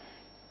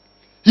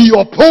 He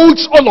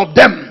upholds all of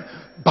them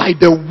by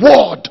the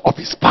word of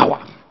his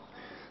power.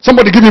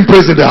 Somebody give him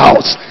praise in the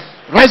house.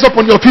 Rise up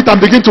on your feet and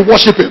begin to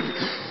worship him.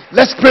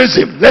 Let's praise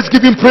him. Let's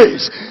give him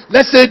praise.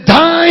 Let's say,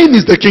 thine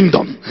is the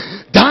kingdom,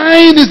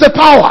 thine is the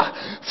power,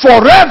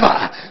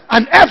 forever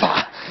and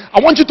ever. I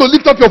want you to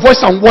lift up your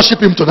voice and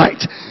worship him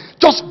tonight.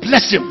 Just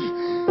bless him.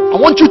 I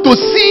want you to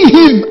see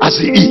him as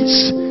he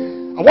is.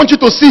 I want you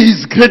to see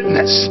his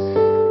greatness.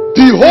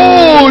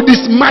 Behold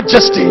his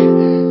majesty.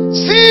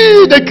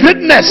 See the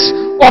greatness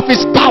of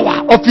his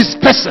power, of his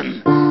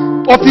person,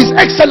 of his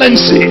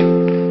excellency.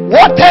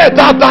 Thine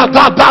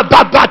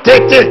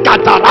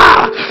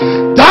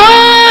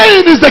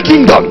is the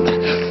kingdom,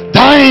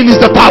 thine is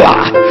the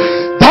power,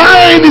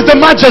 thine is the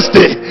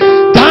majesty,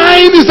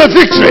 thine is the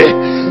victory,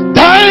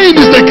 thine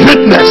is the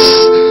greatness,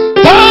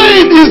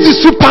 thine is the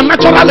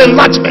supernatural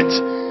enlargement.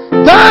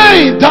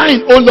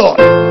 Thine, oh Lord.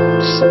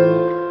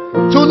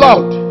 Too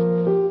loud.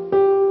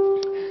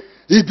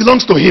 It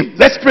belongs to him.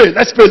 Let's pray,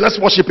 let's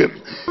worship him.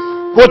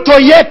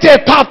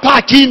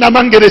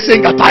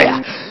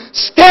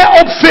 Stir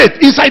up faith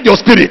inside your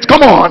spirit.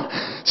 Come on,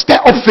 stir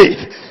up faith.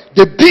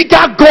 The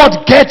bigger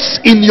God gets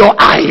in your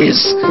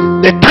eyes,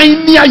 the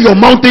tinier your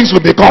mountains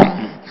will become.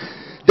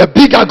 The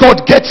bigger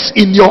God gets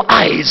in your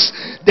eyes,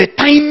 the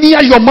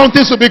tinier your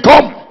mountains will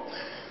become.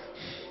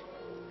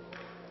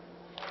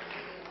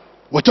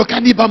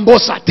 Watokani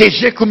bambosa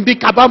teje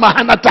kumbika bama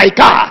hana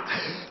taika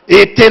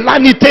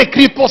etelani te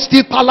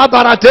kriposti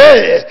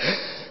palabarate.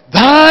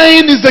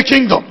 Thine is the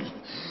kingdom,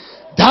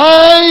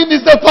 thine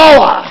is the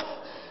power,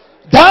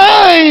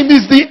 thine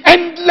is the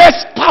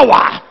endless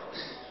power.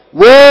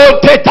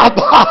 Wote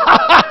taba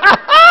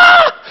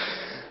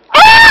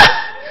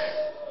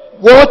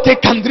wote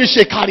kandri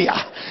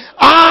shekaria.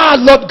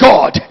 Lord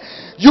God,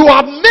 you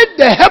have made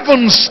the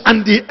heavens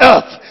and the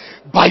earth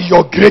by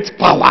your great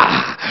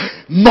power.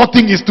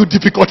 Nothing is too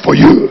difficult for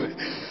you.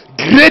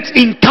 Great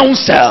in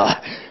counsel,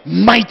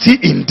 mighty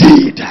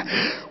indeed.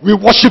 We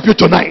worship you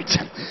tonight,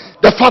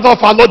 the Father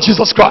of our Lord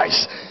Jesus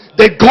Christ,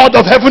 the God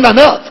of heaven and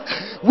earth.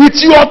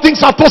 With you all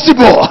things are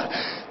possible.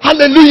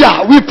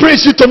 Hallelujah. We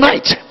praise you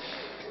tonight.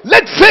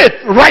 Let faith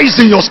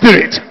rise in your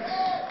spirit.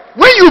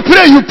 When you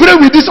pray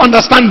with this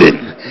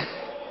understanding.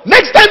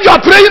 Next time you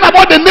are praying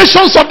about the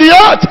nations of the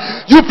earth,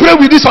 you pray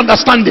with this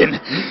understanding.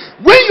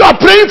 When you are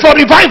praying for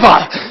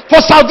revival,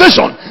 for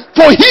salvation,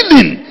 for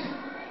healing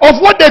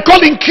of what they call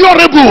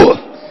incurable,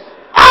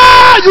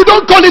 you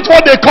don't call it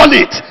what they call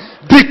it,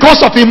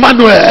 because of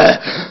Emmanuel.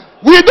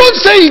 We don't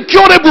say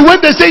incurable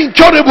when they say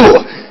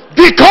incurable,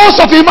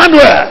 because of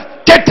Emmanuel.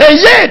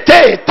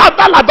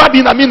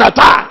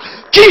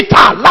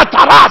 Kita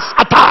lataras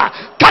ata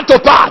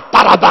katopa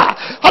paraba.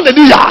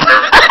 Hallelujah.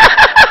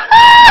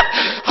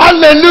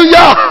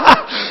 Hallelujah.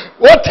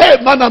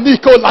 Ote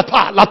manamiko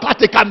lapa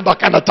lapate kanba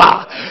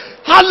kanata.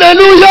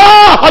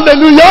 Hallelujah.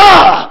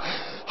 Hallelujah.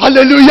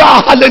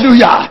 Hallelujah.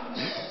 Hallelujah.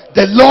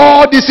 The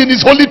Lord is in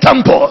his holy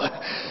temple.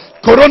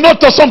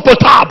 Koronoto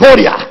sompota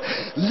boria.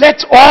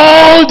 Let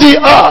all the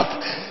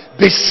earth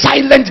be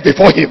silent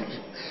before him.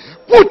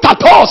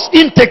 Putatos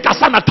inte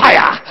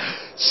kasanataya.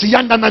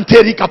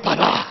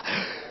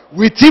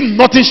 With him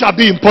nothing shall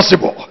be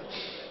impossible.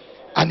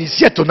 And he's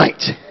here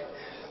tonight.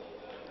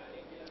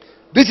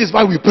 This is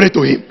why we pray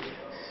to him.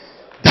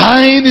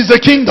 Thine is the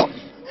kingdom.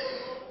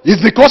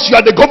 It's because you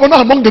are the governor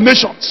among the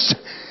nations.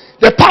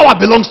 The power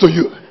belongs to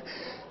you.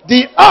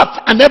 The earth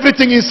and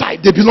everything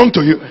inside, they belong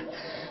to you.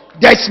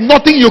 There is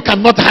nothing you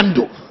cannot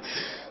handle.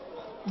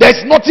 There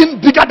is nothing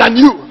bigger than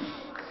you.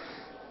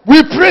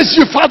 We praise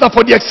you, Father,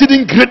 for the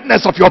exceeding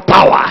greatness of your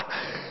power.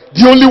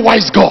 The only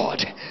wise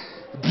God.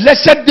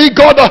 Blessed be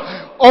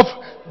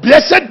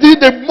blessed be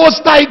the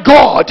Most High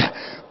God,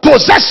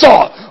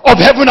 possessor of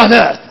heaven and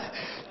earth.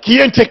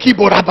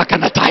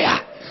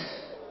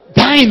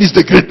 Thine is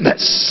the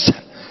greatness.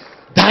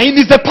 Thine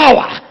is the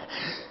power.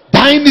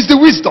 Thine is the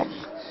wisdom.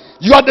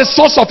 You are the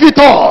source of it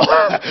all.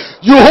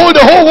 You hold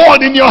the whole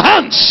world in your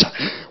hands.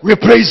 We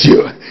praise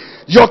you.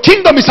 Your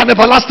kingdom is an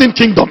everlasting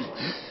kingdom.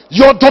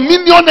 Your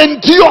dominion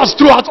endures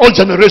throughout all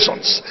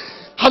generations.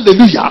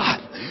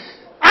 Hallelujah.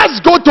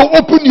 Ask God to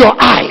open your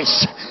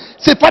eyes.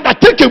 Say, Father,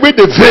 take away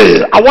the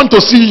veil. I want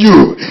to see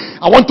you.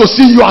 I want to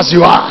see you as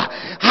you are.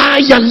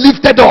 High and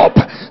lifted up.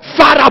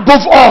 Far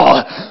above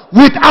all.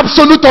 With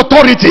absolute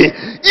authority.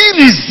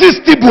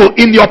 Irresistible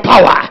in your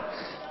power.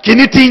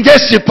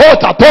 Kinitingesi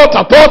porta.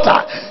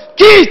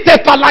 Kite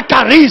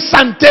palakari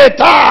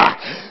santeta.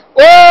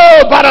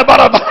 Oh,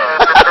 barabara.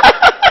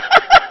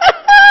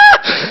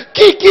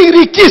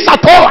 Kikiriki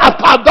sato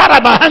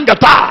apadara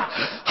mahangata.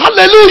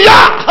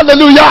 Hallelujah.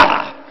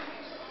 Hallelujah.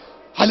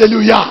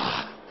 Hallelujah.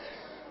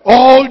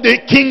 All the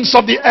kings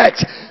of the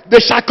earth, they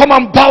shall come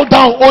and bow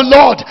down, O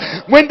Lord,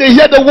 when they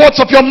hear the words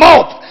of your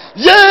mouth.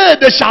 Yea,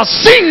 they shall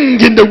sing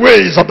in the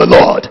ways of the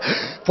Lord.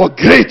 For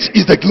great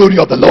is the glory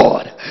of the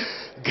Lord.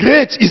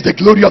 Great is the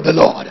glory of the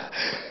Lord.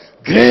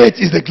 Great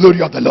is the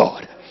glory of the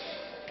Lord.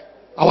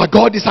 Our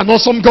God is an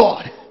awesome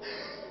God.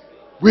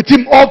 With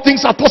him all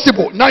things are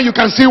possible. Now you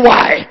can see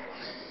why.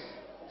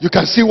 You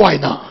can see why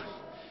now.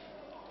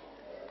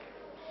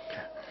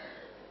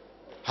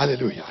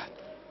 Hallelujah.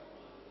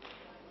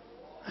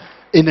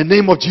 In the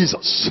name of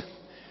Jesus.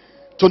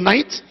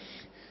 Tonight,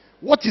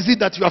 what is it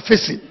that you are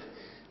facing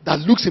that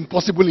looks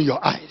impossible in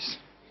your eyes?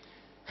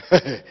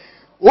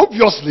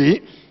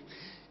 Obviously,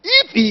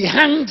 if he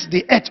hangs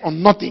the earth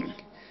on nothing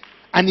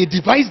and he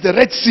divides the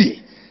Red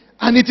Sea,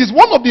 and it is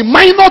one of the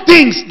minor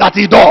things that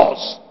he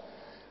does,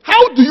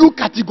 how do you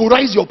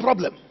categorize your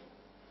problem?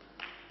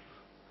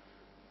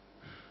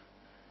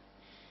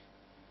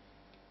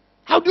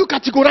 How do you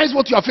categorize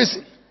what you are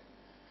facing?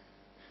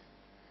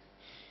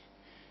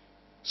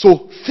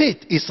 So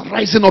faith is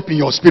rising up in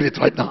your spirit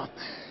right now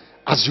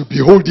as you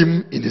behold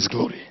him in his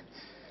glory.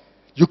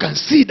 You can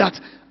see that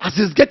as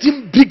it's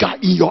getting bigger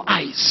in your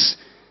eyes,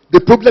 the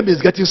problem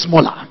is getting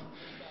smaller.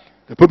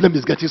 The problem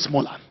is getting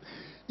smaller.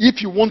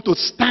 If you want to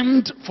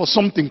stand for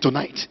something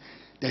tonight,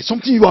 there's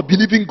something you are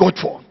believing God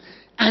for,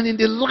 and in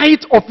the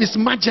light of his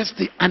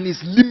majesty and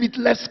his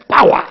limitless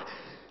power,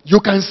 you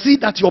can see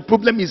that your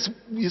problem is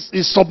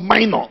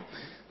sub-minor.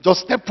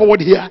 Just step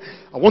forward here.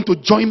 I want to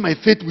join my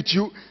faith with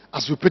you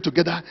as we pray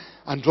together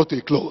and draw to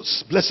a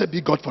close. Blessed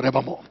be God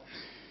forevermore.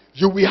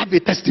 You will have a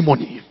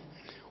testimony.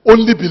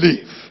 Only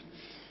believe.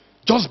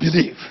 Just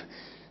believe.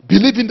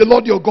 Believe in the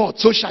Lord your God,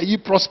 so shall you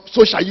prosper,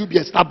 so shall you be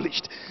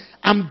established.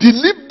 And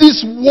believe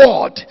this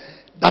word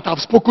that I've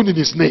spoken in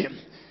his name,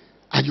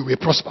 and you will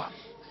prosper.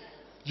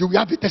 You will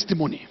have a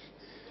testimony.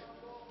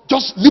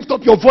 Just lift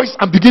up your voice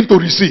and begin to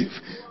receive.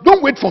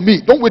 Don't wait for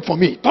me. Don't wait for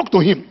me. Talk to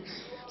him.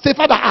 Say,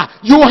 Father,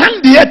 you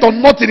hang the earth on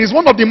nothing. It's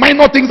one of the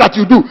minor things that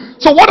you do.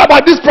 So what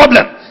about this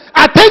problem?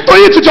 Attend to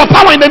it with your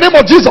power in the name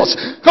of Jesus.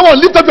 Come on,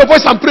 lift up your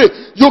voice and pray.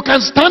 You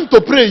can stand to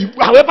pray.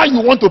 However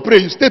you want to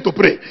pray, you stay to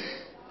pray.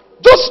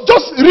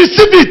 Just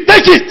receive it.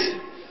 Take it.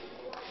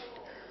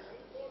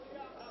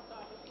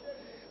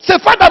 Say,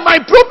 Father,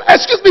 my problem,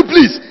 excuse me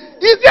please.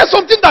 Is there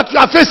something that you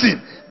are facing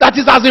that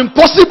is as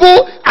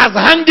impossible as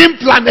hanging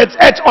planet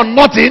Earth on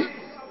nothing?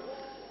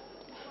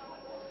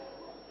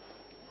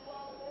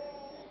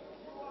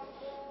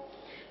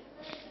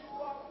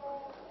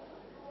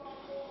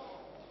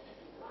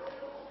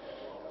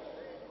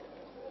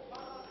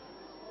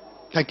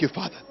 Thank you,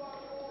 Father.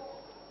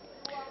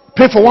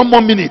 Pray for one more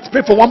minute.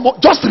 Pray for one more.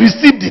 Just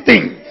receive the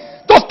thing.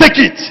 Just take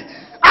it.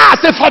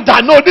 Say,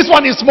 Father, no, this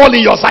one is small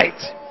in your sight.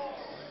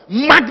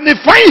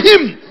 Magnify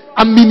him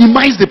and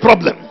minimize the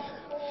problem.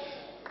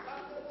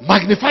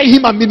 Magnify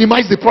him and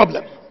minimize the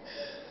problem.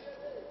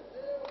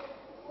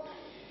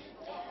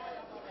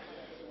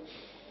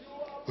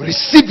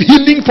 Receive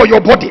healing for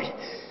your body.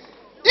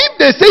 If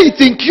they say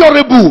it's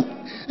incurable,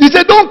 he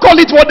said, don't call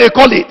it what they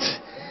call it.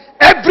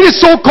 Every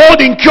so-called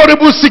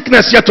incurable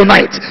sickness here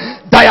tonight,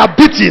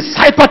 diabetes,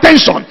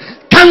 hypertension,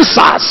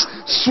 cancers,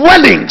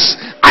 swellings,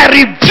 I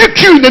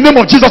rebuke you in the name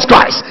of Jesus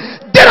Christ.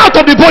 Get out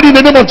of the body in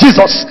the name of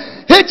Jesus.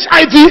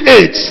 HIV,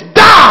 AIDS,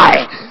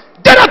 die.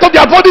 Get out of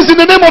their bodies in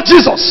the name of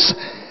Jesus.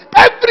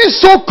 Every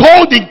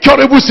so-called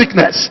incurable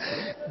sickness,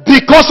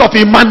 because of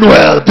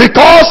Emmanuel,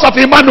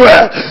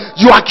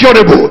 you are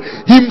curable.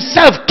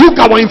 Himself took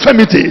our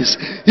infirmities.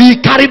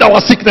 He carried our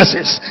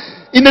sicknesses.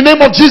 In the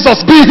name of Jesus,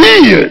 be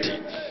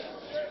healed.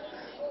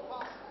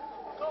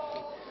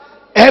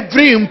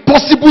 Every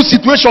impossible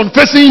situation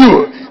facing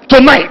you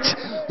tonight,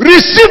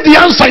 receive the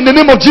answer in the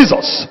name of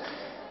Jesus.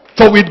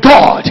 For with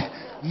God,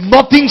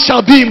 nothing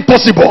shall be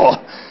impossible.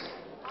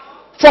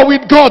 For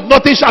with God,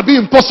 nothing shall be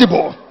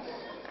impossible.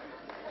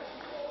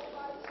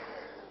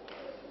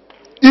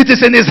 It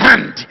is in his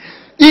hand.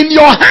 In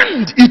your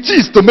hand it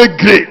is to make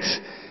great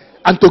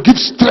and to give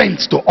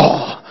strength to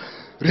all.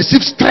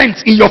 Receive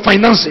strength in your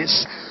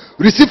finances.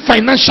 Receive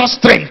financial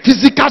strength,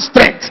 physical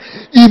strength,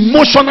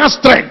 emotional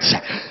strength.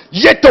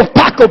 Yet to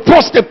pack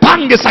proste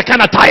pange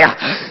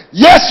sakanataya.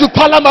 Yes, you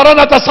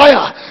palamarana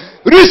tasaya.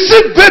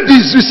 Receive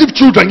babies, receive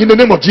children in the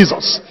name of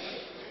Jesus.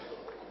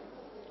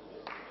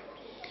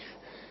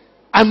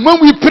 And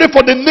when we pray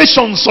for the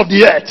nations of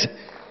the earth,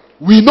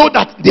 we know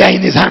that they are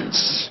in his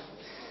hands.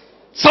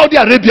 Saudi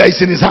Arabia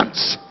is in his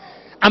hands.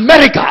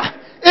 America,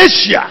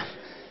 Asia,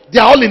 they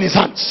are all in his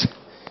hands.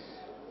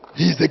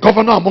 He is the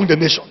governor among the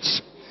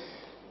nations.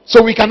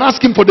 So we can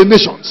ask him for the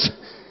nations.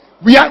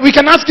 We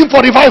can ask him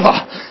for revival.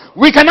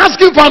 We can ask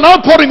him for an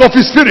outpouring of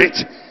his spirit.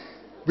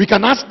 We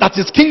can ask that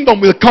his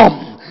kingdom will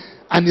come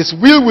and his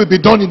will be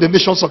done in the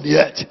nations of the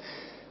earth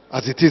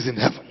as it is in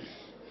heaven.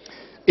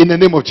 In the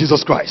name of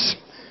Jesus Christ.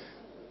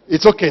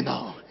 It's okay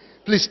now.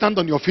 Please stand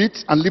on your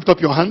feet and lift up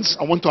your hands.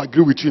 I want to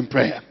agree with you in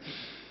prayer.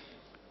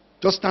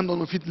 Just stand on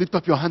your feet, lift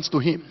up your hands to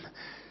him.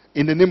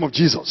 In the name of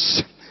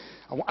Jesus.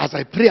 As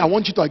I pray, I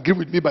want you to agree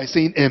with me by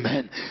saying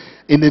amen.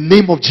 In the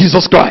name of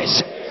Jesus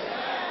Christ.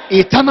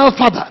 Eternal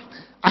Father,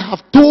 I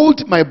have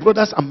told my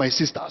brothers and my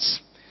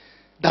sisters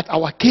that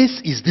our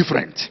case is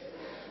different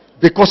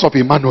because of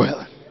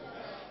Emmanuel.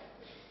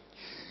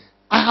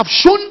 I have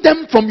shown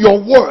them from your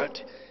word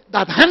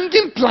that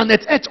hanging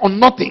planet Earth on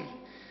nothing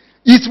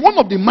is one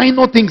of the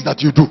minor things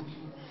that you do.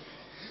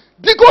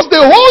 Because the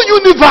whole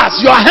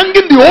universe, you are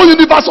hanging the whole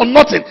universe on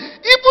nothing.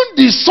 Even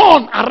the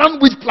sun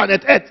around which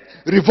planet Earth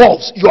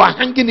revolves, you are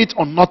hanging it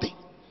on nothing.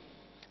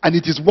 And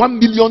it is 1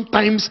 million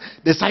times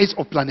the size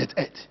of planet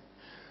Earth.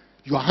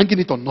 You are hanging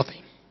it on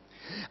nothing.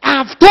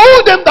 I have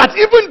told them that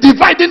even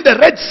dividing the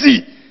Red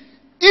Sea,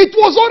 it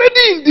was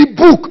already in the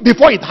book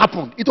before it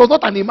happened. It was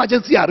not an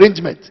emergency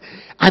arrangement.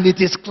 And it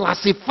is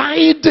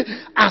classified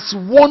as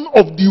one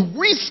of the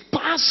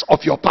whispers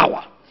of your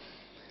power.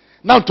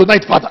 Now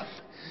tonight, Father,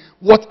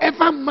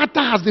 whatever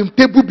matter has been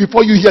tabled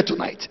before you here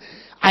tonight,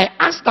 I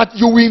ask that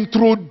you will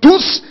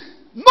introduce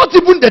not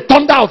even the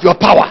thunder of your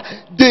power,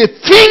 the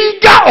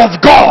finger of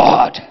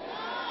God.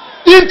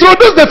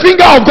 Introduce the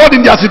finger of God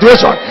in their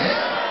situation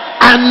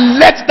and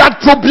let that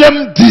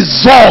problem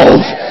dissolve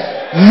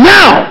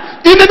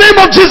now in the name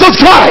of Jesus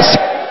Christ.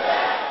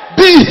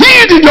 Be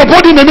healed in your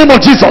body in the name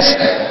of Jesus.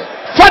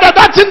 Father,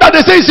 that thing that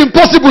they say is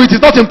impossible, it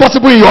is not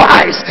impossible in your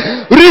eyes.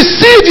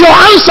 Receive your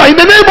answer in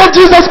the name of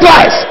Jesus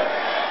Christ.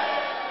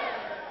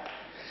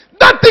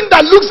 That thing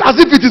that looks as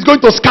if it is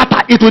going to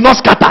scatter, it will not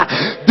scatter.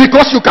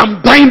 Because you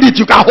can bind it,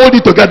 you can hold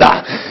it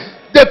together.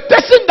 The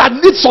person that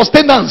needs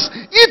sustenance,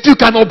 if you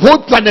can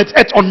uphold planet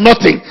Earth on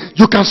nothing,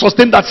 you can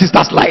sustain that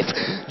sister's life.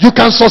 You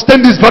can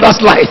sustain this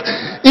brother's life.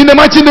 In the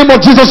mighty name of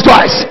Jesus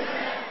Christ.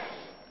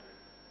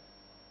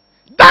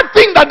 That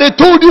thing that they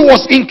told you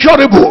was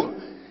incurable,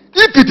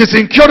 if it is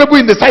incurable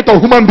in the sight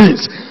of human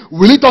beings,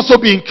 will it also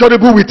be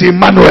incurable with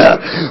Emmanuel?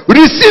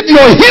 Receive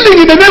your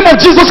healing in the name of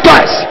Jesus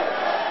Christ.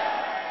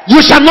 You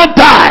shall not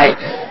die.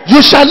 You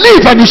shall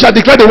live and you shall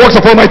declare the works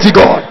of Almighty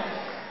God.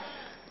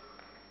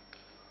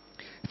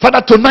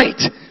 Father,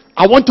 tonight,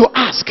 I want to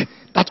ask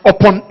that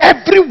upon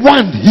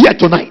everyone here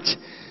tonight,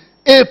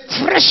 a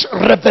fresh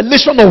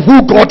revelation of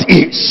who God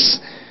is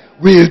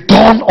will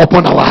dawn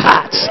upon our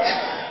hearts.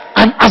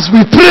 And as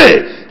we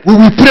pray, we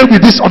will pray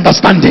with this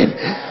understanding.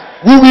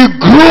 We will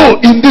grow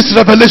in this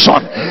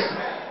revelation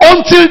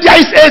until there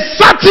is a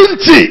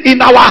certainty in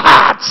our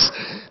hearts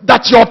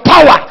that your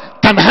power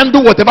can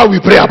handle whatever we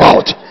pray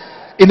about.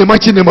 In the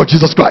mighty name of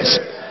Jesus Christ.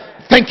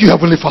 Thank you,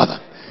 Heavenly Father.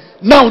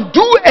 Now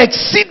do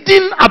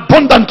exceeding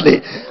abundantly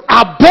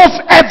above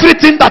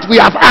everything that we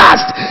have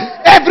asked,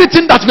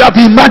 everything that we have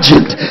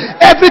imagined,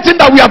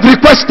 everything that we have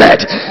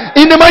requested,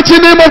 in the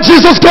mighty name of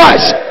Jesus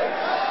Christ.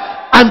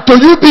 And to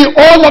you be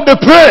all of the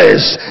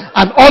praise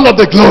and all of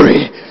the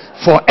glory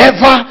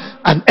forever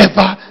and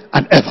ever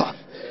and ever.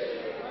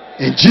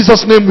 In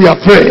Jesus' name we have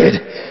prayed.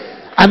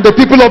 And the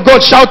people of God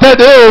shouted,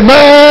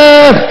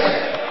 amen.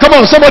 Come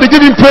on, somebody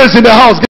give him praise in the house.